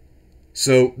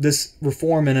 So this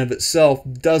reform in of itself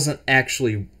doesn't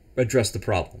actually address the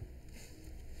problem.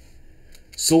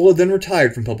 Sulla then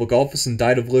retired from public office and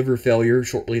died of liver failure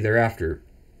shortly thereafter.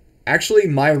 Actually,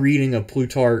 my reading of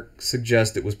Plutarch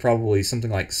suggests it was probably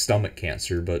something like stomach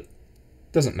cancer, but it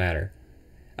doesn't matter.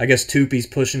 I guess Tupi's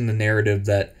pushing the narrative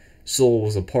that Sulla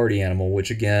was a party animal,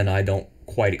 which again, I don't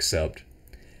quite accept.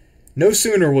 No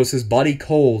sooner was his body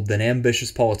cold than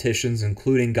ambitious politicians,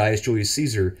 including Gaius Julius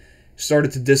Caesar,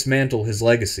 started to dismantle his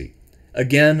legacy.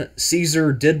 Again,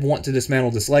 Caesar did want to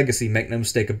dismantle this legacy, make no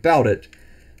mistake about it,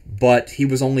 but he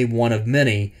was only one of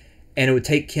many, and it would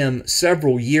take him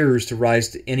several years to rise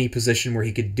to any position where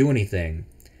he could do anything.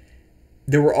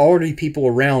 There were already people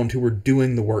around who were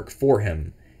doing the work for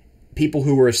him, people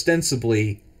who were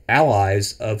ostensibly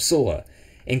allies of Sulla,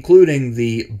 including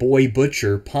the boy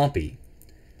butcher Pompey,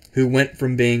 who went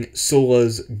from being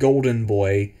Sulla's golden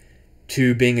boy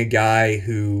to being a guy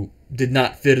who did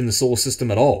not fit in the Sulla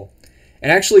system at all.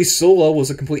 And actually, Sulla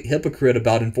was a complete hypocrite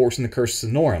about enforcing the cursus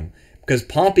honorum, because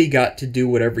Pompey got to do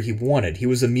whatever he wanted. He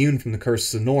was immune from the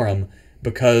cursus honorum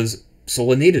because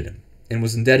Sulla needed him and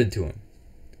was indebted to him.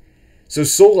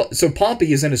 So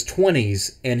Pompey is in his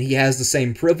 20s, and he has the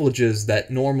same privileges that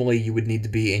normally you would need to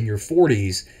be in your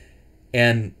 40s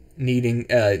and needing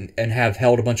and have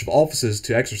held a bunch of offices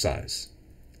to exercise.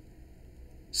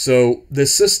 So the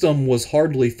system was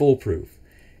hardly foolproof.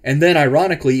 And then,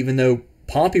 ironically, even though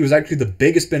Pompey was actually the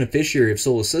biggest beneficiary of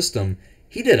Sulla's system,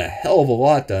 he did a hell of a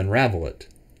lot to unravel it.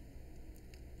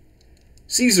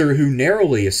 Caesar, who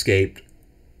narrowly escaped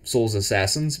Sulla's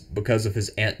assassins because of his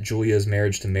Aunt Julia's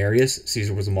marriage to Marius,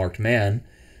 Caesar was a marked man,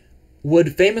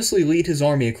 would famously lead his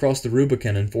army across the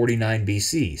Rubicon in 49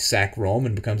 BC, sack Rome,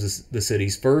 and becomes the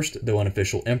city's first, though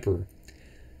unofficial, emperor.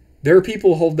 There are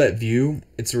people who hold that view.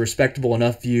 It's a respectable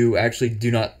enough view. I actually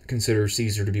do not consider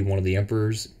Caesar to be one of the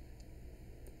emperors.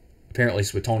 Apparently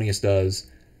Suetonius does,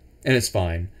 and it's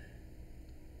fine.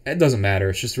 It doesn't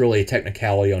matter. It's just really a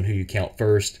technicality on who you count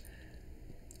first.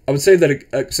 I would say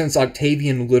that since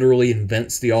Octavian literally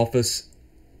invents the office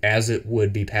as it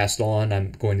would be passed on,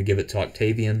 I'm going to give it to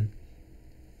Octavian,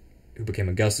 who became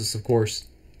Augustus, of course.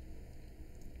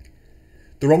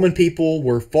 The Roman people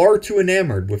were far too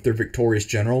enamored with their victorious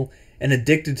general and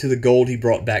addicted to the gold he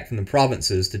brought back from the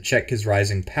provinces to check his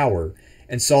rising power,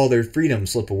 and saw their freedom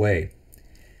slip away.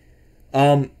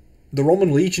 The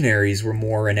Roman legionaries were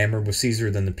more enamored with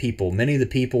Caesar than the people. Many of the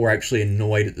people were actually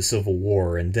annoyed at the civil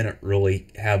war and didn't really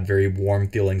have very warm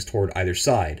feelings toward either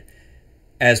side.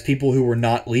 As people who were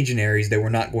not legionaries, they were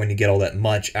not going to get all that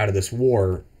much out of this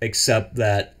war, except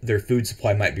that their food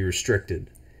supply might be restricted,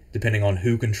 depending on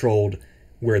who controlled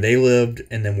where they lived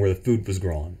and then where the food was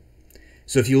grown.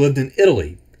 So if you lived in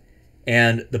Italy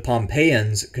and the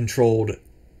Pompeians controlled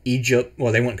Egypt,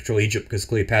 well, they wouldn't control Egypt because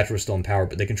Cleopatra was still in power,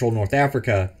 but they controlled North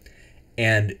Africa,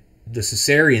 and the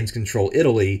Caesarians control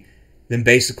Italy, then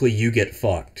basically you get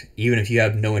fucked, even if you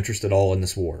have no interest at all in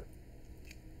this war.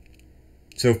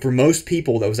 So for most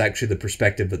people, that was actually the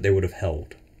perspective that they would have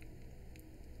held.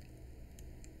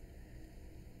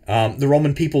 The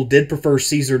Roman people did prefer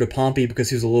Caesar to Pompey because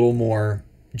he was a little more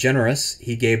generous.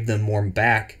 He gave them more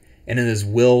back, and in his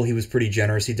will, he was pretty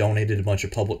generous. He donated a bunch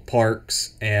of public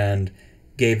parks and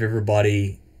gave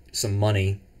everybody some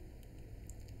money.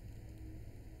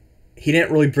 He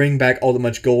didn't really bring back all that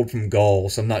much gold from Gaul,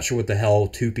 so I'm not sure what the hell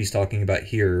Tupi's talking about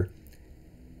here.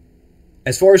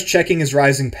 As far as checking his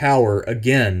rising power,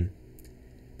 again,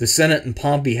 the Senate and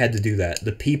Pompey had to do that.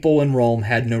 The people in Rome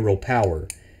had no real power.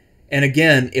 And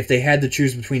again, if they had to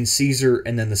choose between Caesar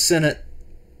and then the Senate,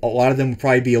 a lot of them would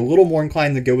probably be a little more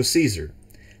inclined to go with Caesar,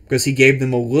 because he gave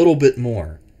them a little bit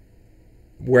more,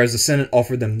 whereas the Senate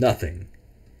offered them nothing.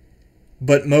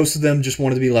 But most of them just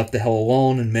wanted to be left the hell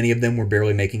alone, and many of them were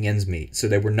barely making ends meet, so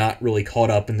they were not really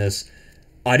caught up in this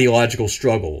ideological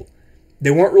struggle. They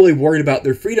weren't really worried about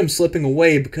their freedom slipping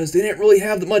away because they didn't really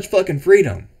have that much fucking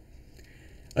freedom.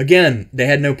 Again, they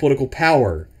had no political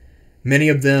power. Many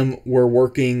of them were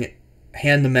working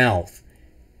hand to mouth.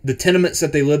 The tenements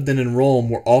that they lived in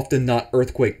Rome were often not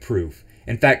earthquake-proof.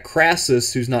 In fact,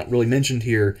 Crassus, who's not really mentioned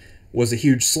here, was a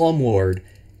huge slumlord,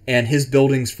 and his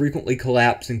buildings frequently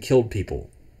collapsed and killed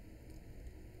people.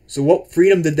 So what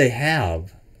freedom did they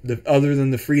have, other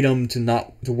than the freedom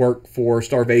to work for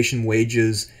starvation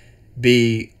wages,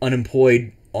 be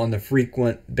unemployed on the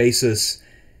frequent basis,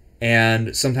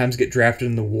 and sometimes get drafted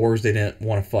in the wars they didn't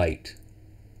want to fight?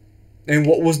 And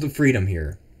what was the freedom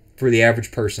here for the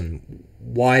average person?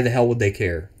 Why the hell would they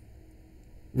care?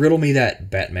 Riddle me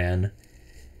that, Batman.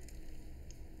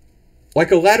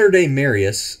 Like a latter-day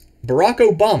Marius, Barack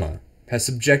Obama has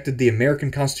subjected the American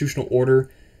constitutional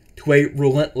order to a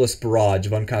relentless barrage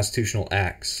of unconstitutional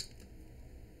acts.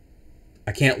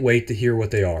 I can't wait to hear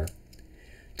what they are.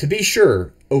 To be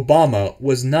sure, Obama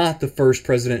was not the first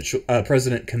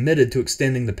president committed to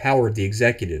extending the power of the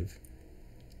executive.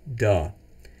 Duh.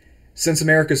 Since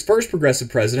America's first progressive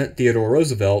president, Theodore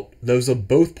Roosevelt, those of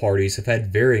both parties have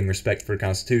had varying respect for the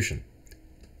Constitution.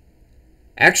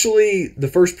 Actually, the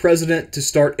first president to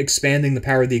start expanding the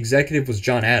power of the executive was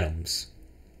John Adams.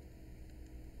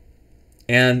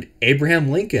 And Abraham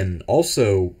Lincoln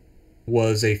also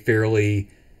was a fairly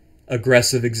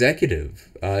aggressive executive.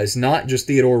 It's not just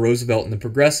Theodore Roosevelt and the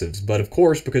progressives, but of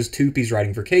course, because Tupi's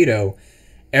writing for Cato,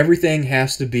 everything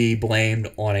has to be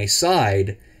blamed on a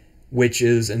side which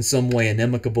is in some way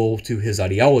inimical to his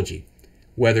ideology,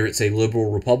 whether it's a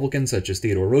liberal Republican such as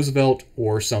Theodore Roosevelt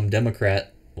or some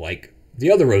Democrat like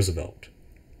the other Roosevelt.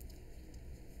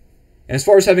 And as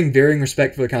far as having varying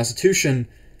respect for the Constitution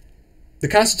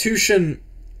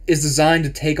is designed to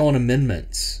take on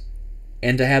amendments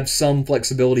and to have some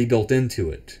flexibility built into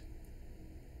it.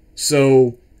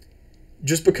 So,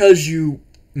 just because you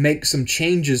make some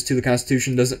changes to the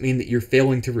Constitution doesn't mean that you're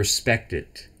failing to respect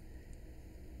it.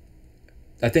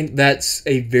 I think that's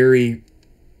a very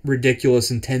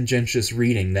ridiculous and tendentious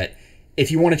reading, that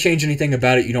if you want to change anything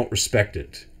about it, you don't respect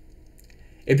it.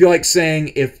 It'd be like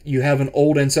saying if you have an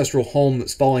old ancestral home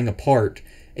that's falling apart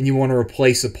and you want to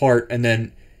replace a part, and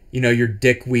then, your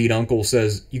dickweed uncle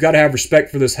says, you got to have respect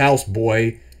for this house,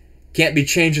 boy. Can't be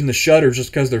changing the shutters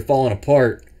just because they're falling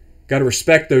apart. Got to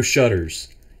respect those shutters.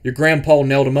 Your grandpa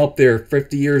nailed them up there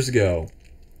 50 years ago.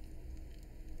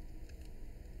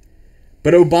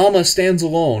 But Obama stands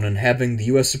alone in having the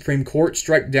U.S. Supreme Court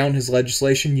strike down his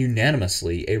legislation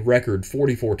unanimously, a record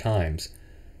 44 times,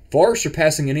 far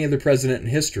surpassing any other president in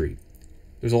history.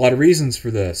 There's a lot of reasons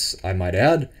for this, I might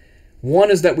add.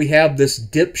 One is that we have this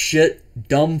dipshit,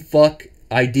 dumb fuck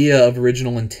idea of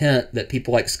original intent that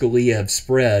people like Scalia have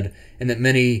spread and that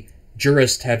many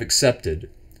jurists have accepted.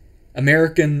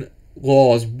 American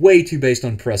law is way too based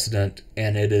on precedent,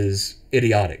 and it is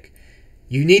idiotic.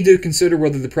 You need to consider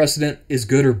whether the precedent is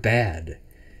good or bad,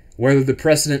 whether the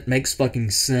precedent makes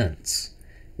fucking sense,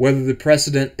 whether the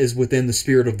precedent is within the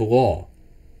spirit of the law.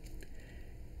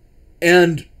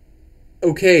 And,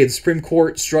 okay, the Supreme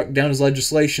Court struck down his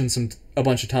legislation a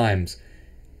bunch of times,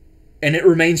 and it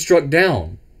remains struck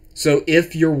down. So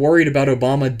if you're worried about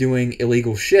Obama doing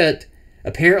illegal shit,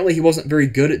 apparently he wasn't very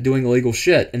good at doing illegal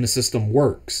shit, and the system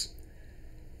works.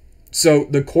 So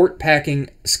the court-packing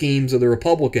schemes of the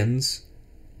Republicans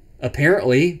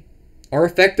apparently are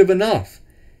effective enough.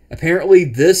 Apparently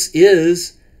this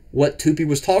is what Tupi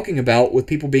was talking about with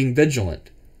people being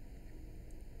vigilant.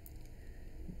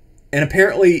 And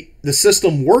apparently the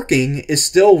system working is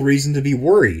still reason to be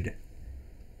worried.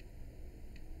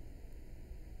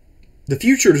 The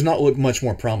future does not look much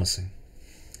more promising.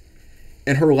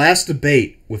 In her last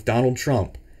debate with Donald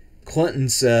Trump, Clinton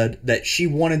said that she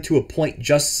wanted to appoint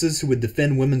justices who would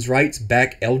defend women's rights,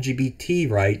 back LGBT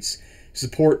rights,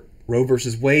 support Roe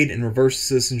v. Wade, and reverse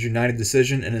Citizens United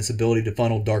decision and its ability to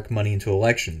funnel dark money into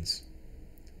elections.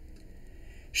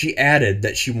 She added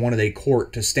that she wanted a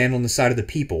court to stand on the side of the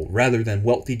people rather than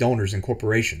wealthy donors and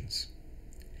corporations.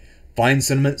 Fine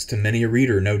sentiments to many a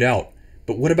reader, no doubt,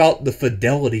 but what about the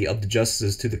fidelity of the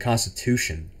justices to the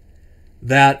Constitution?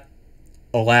 That,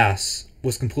 alas,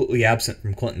 was completely absent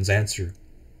from Clinton's answer.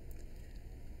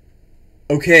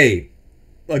 Okay,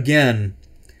 again,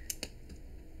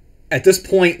 at this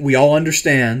point, we all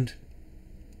understand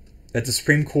that the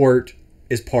Supreme Court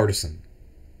is partisan.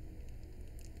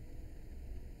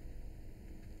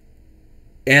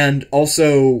 And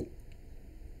also,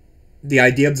 the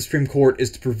idea of the Supreme Court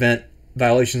is to prevent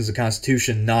violations of the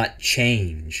Constitution, not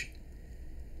change.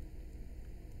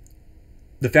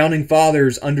 The Founding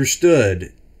Fathers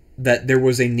understood that there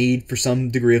was a need for some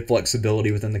degree of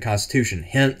flexibility within the Constitution,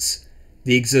 hence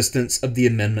the existence of the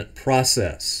amendment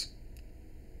process.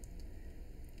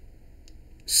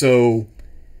 So,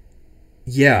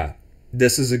 yeah,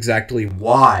 this is exactly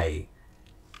why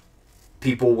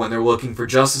people, when they're looking for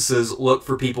justices, look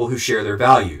for people who share their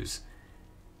values.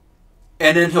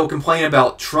 And then he'll complain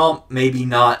about Trump maybe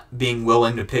not being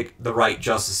willing to pick the right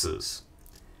justices.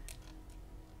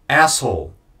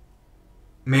 Asshole.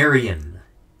 Marion.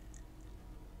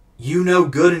 You know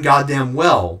good and goddamn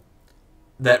well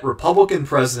that Republican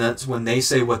presidents, when they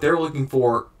say what they're looking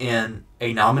for in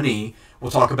a nominee,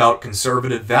 will talk about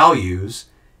conservative values,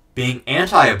 being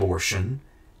anti-abortion,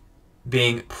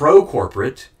 being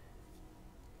pro-corporate,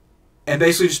 and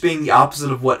basically just being the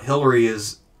opposite of what Hillary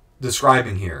is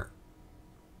describing here.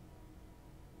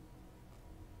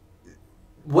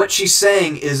 What she's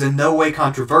saying is in no way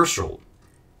controversial.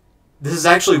 This is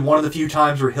actually one of the few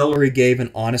times where Hillary gave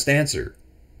an honest answer.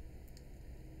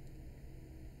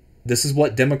 This is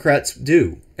what Democrats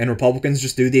do, and Republicans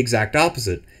just do the exact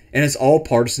opposite, and it's all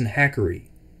partisan hackery.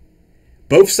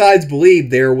 Both sides believe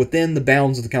they are within the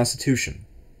bounds of the Constitution.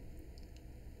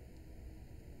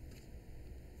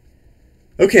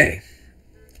 Okay.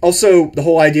 Also, the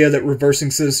whole idea that reversing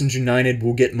Citizens United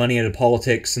will get money out of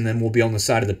politics and then we'll be on the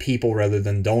side of the people rather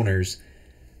than donors.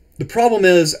 The problem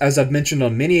is, as I've mentioned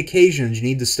on many occasions, you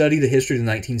need to study the history of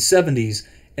the 1970s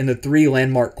and the 3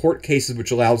 landmark court cases which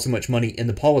allowed so much money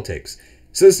into politics.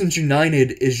 Citizens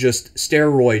United is just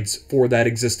steroids for that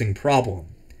existing problem.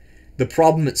 The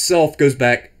problem itself goes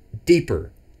back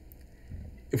deeper.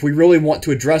 If we really want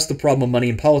to address the problem of money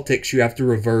in politics, you have to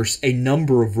reverse a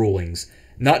number of rulings,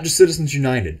 not just Citizens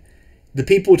United. The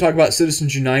people who talk about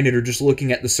Citizens United are just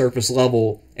looking at the surface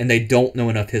level and they don't know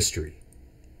enough history.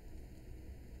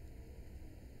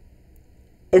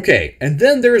 Okay, and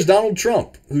then there is Donald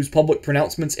Trump, whose public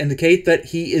pronouncements indicate that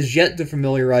he is yet to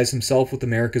familiarize himself with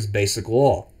America's basic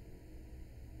law.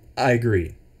 I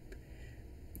agree.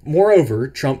 Moreover,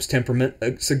 Trump's temperament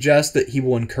suggests that he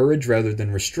will encourage rather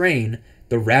than restrain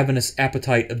the ravenous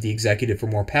appetite of the executive for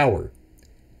more power.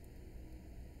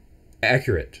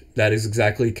 Accurate. That is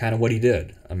exactly kind of what he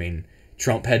did. I mean,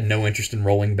 Trump had no interest in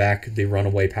rolling back the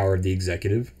runaway power of the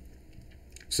executive.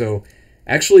 So,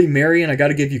 actually, Marion, I got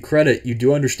to give you credit. You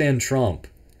do understand Trump.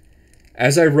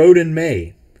 As I wrote in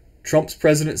May, Trump's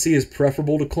presidency is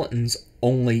preferable to Clinton's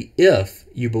only if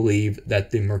you believe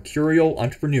that the mercurial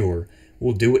entrepreneur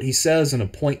will do what he says and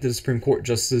appoint the Supreme Court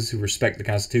justices who respect the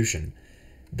Constitution.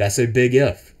 That's a big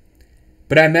if.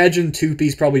 But I imagine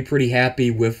Tupi's probably pretty happy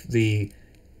with the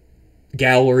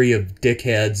gallery of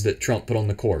dickheads that Trump put on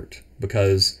the court,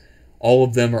 because all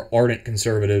of them are ardent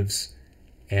conservatives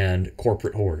and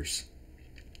corporate whores.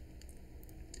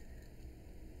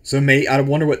 So I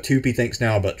wonder what Tupi thinks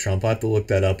now about Trump. I'll have to look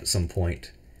that up at some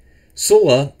point.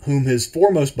 Sulla, whom his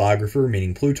foremost biographer,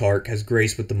 meaning Plutarch, has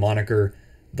graced with the moniker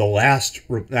the last...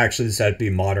 Actually, this had to be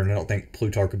modern. I don't think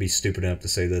Plutarch would be stupid enough to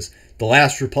say this. The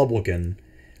last Republican,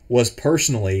 was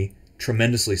personally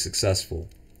tremendously successful.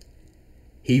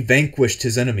 He vanquished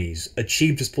his enemies,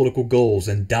 achieved his political goals,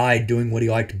 and died doing what he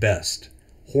liked best,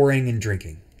 whoring and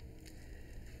drinking.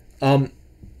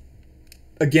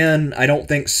 Again, I don't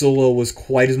think Sulla was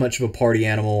quite as much of a party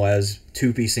animal as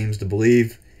Tupi seems to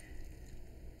believe.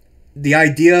 The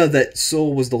idea that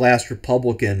Sulla was the last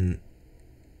Republican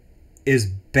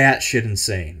is batshit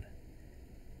insane.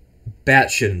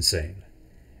 Batshit insane.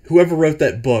 Whoever wrote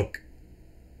that book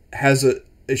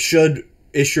should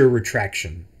issue a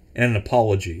retraction and an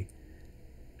apology,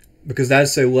 because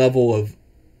that's a level of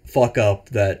fuck up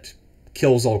that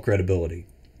kills all credibility.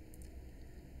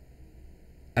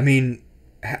 I mean,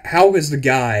 how is the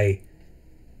guy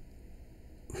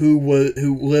who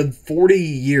lived 40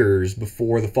 years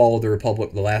before the fall of the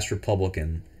Republic, the last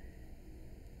Republican,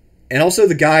 and also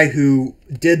the guy who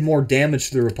did more damage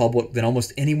to the Republic than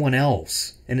almost anyone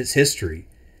else in its history,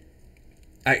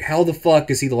 how the fuck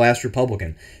is he the last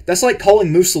Republican? That's like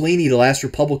calling Mussolini the last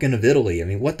Republican of Italy. I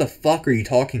mean, what the fuck are you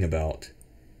talking about?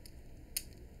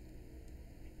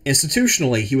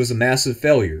 Institutionally, he was a massive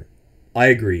failure. I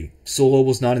agree. Sulla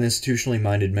was not an institutionally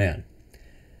minded man.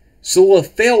 Sulla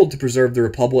failed to preserve the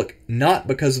Republic not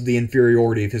because of the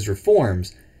inferiority of his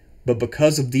reforms, but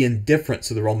because of the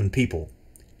indifference of the Roman people.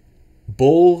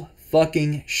 Bull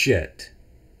fucking shit.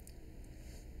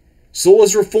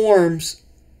 Sulla's reforms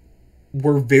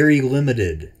were very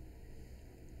limited.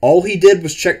 All he did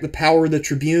was check the power of the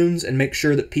tribunes and make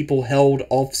sure that people held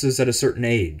offices at a certain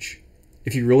age,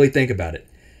 if you really think about it.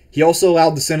 He also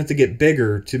allowed the Senate to get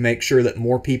bigger to make sure that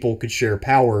more people could share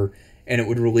power, and it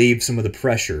would relieve some of the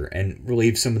pressure and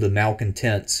relieve some of the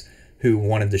malcontents who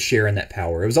wanted to share in that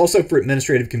power. It was also for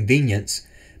administrative convenience,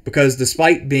 because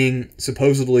despite being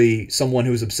supposedly someone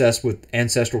who was obsessed with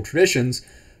ancestral traditions,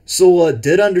 Sulla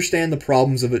did understand the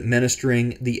problems of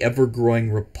administering the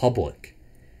ever-growing republic.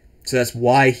 So that's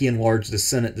why he enlarged the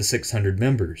Senate to 600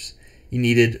 members. You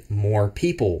needed more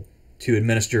people to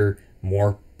administer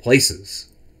more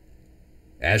places,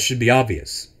 as should be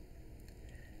obvious.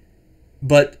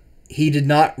 But he did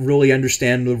not really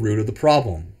understand the root of the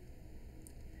problem.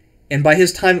 And by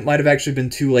his time, it might have actually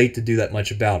been too late to do that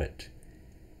much about it.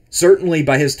 Certainly,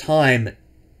 by his time,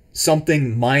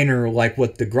 something minor like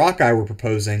what the Gracchi were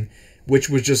proposing, which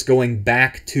was just going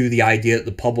back to the idea that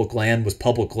the public land was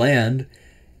public land,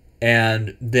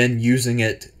 and then using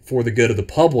it for the good of the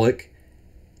public,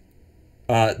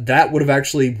 that would have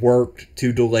actually worked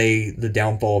to delay the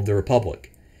downfall of the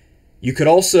Republic. You could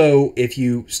also, if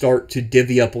you start to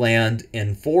divvy up land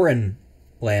in foreign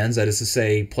lands, that is to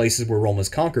say, places where Rome was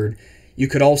conquered, you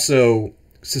could also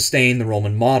sustain the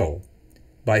Roman model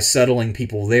by settling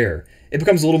people there. It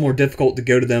becomes a little more difficult to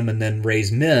go to them and then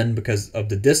raise men because of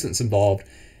the distance involved,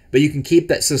 but you can keep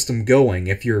that system going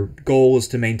if your goal is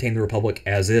to maintain the Republic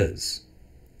as is.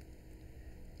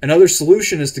 Another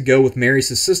solution is to go with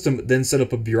Marius' system, but then set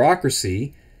up a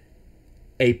bureaucracy,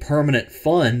 a permanent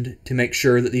fund to make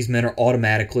sure that these men are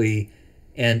automatically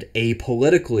and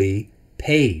apolitically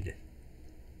paid.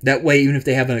 That way, even if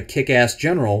they have a kick-ass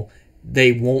general,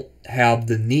 they won't have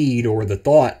the need or the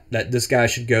thought that this guy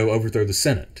should go overthrow the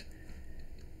Senate,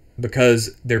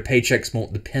 because their paychecks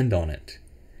won't depend on it.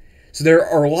 So there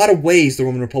are a lot of ways the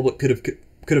Roman Republic could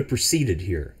have proceeded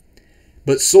here.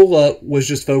 But Sulla was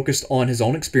just focused on his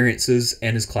own experiences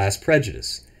and his class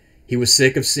prejudice. He was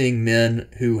sick of seeing men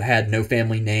who had no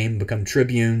family name become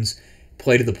tribunes,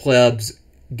 play to the plebs,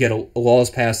 get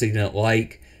laws passed that he didn't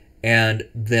like, and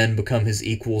then become his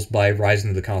equals by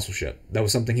rising to the consulship. That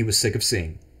was something he was sick of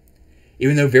seeing,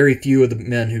 even though very few of the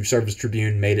men who served as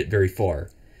tribune made it very far.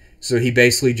 So he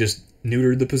basically just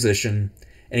neutered the position,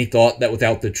 and he thought that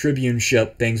without the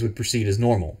tribuneship, things would proceed as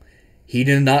normal. He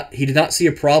did not see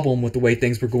a problem with the way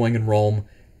things were going in Rome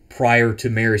prior to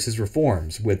Marius's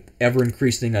reforms, with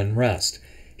ever-increasing unrest.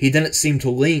 He didn't seem to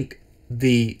link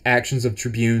the actions of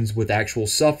tribunes with actual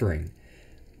suffering.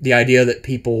 The idea that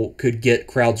people could get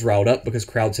crowds riled up because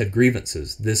crowds had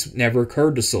grievances. This never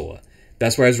occurred to Sulla.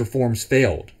 That's why his reforms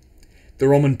failed. The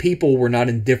Roman people were not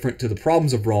indifferent to the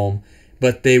problems of Rome,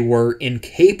 but they were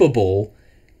incapable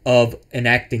of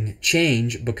enacting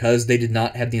change because they did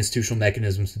not have the institutional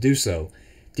mechanisms to do so.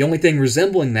 The only thing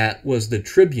resembling that was the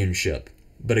tribuneship.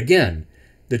 But again,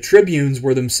 the tribunes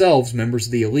were themselves members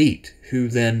of the elite, who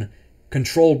then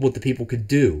controlled what the people could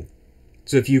do.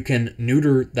 So if you can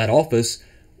neuter that office,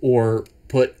 or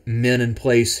put men in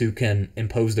place who can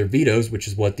impose their vetoes, which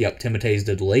is what the Optimates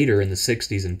did later in the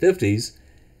 60s and 50s,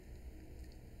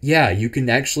 yeah, you can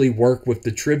actually work with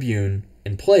the tribune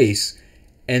in place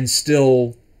and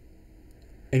still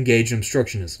engage in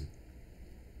obstructionism.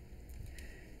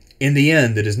 In the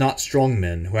end, it is not strong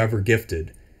men, however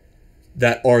gifted,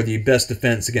 that are the best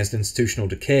defense against institutional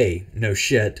decay, no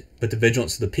shit, but the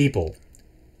vigilance of the people,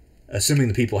 assuming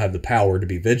the people have the power to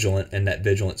be vigilant, and that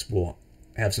vigilance will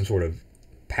have some sort of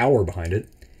power behind it,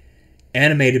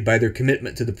 animated by their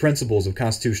commitment to the principles of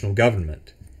constitutional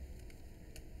government.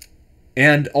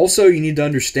 And also you need to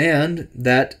understand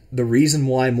that the reason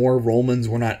why more Romans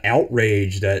were not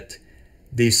outraged at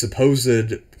these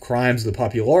supposed crimes of the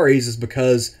populares is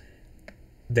because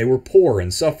they were poor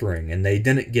and suffering, and they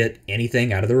didn't get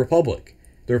anything out of the Republic.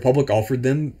 The Republic offered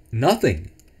them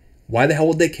nothing. Why the hell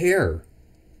would they care?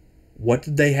 What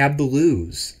did they have to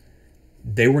lose?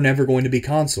 They were never going to be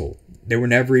consul. They were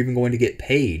never even going to get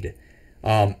paid.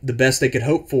 The best they could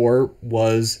hope for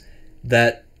was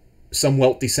that some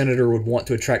wealthy senator would want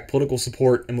to attract political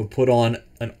support and would put on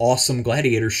an awesome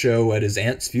gladiator show at his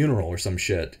aunt's funeral or some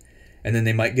shit. And then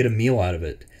they might get a meal out of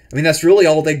it. I mean, that's really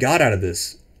all they got out of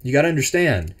this. You got to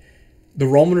understand, the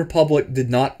Roman Republic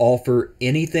did not offer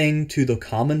anything to the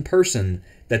common person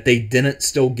that they didn't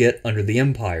still get under the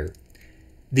empire.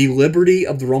 The liberty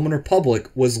of the Roman Republic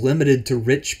was limited to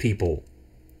rich people.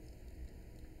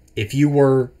 If you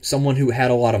were someone who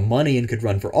had a lot of money and could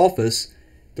run for office,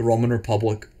 the Roman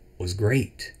Republic was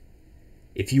great.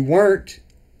 If you weren't,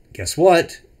 guess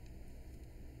what?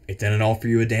 It didn't offer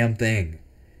you a damn thing.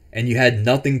 And you had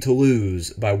nothing to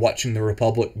lose by watching the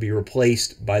Republic be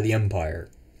replaced by the Empire.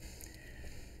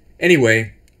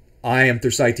 Anyway, I am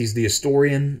Thersites the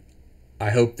Historian. I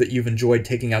hope that you've enjoyed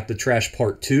taking out the trash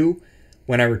part 2.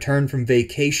 When I return from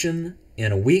vacation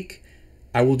in a week,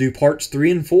 I will do parts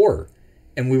 3 and 4.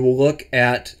 And we will look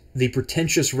at the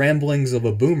pretentious ramblings of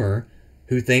a boomer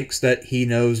who thinks that he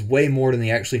knows way more than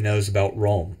he actually knows about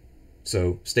Rome.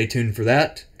 So stay tuned for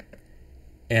that.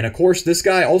 And of course, this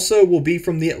guy also will be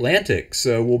from the Atlantic,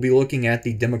 so we'll be looking at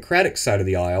the Democratic side of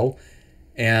the aisle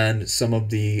and some of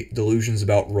the delusions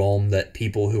about Rome that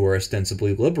people who are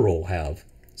ostensibly liberal have.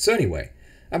 So anyway,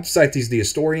 I'm Thersites the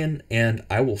Historian, and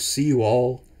I will see you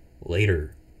all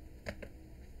later.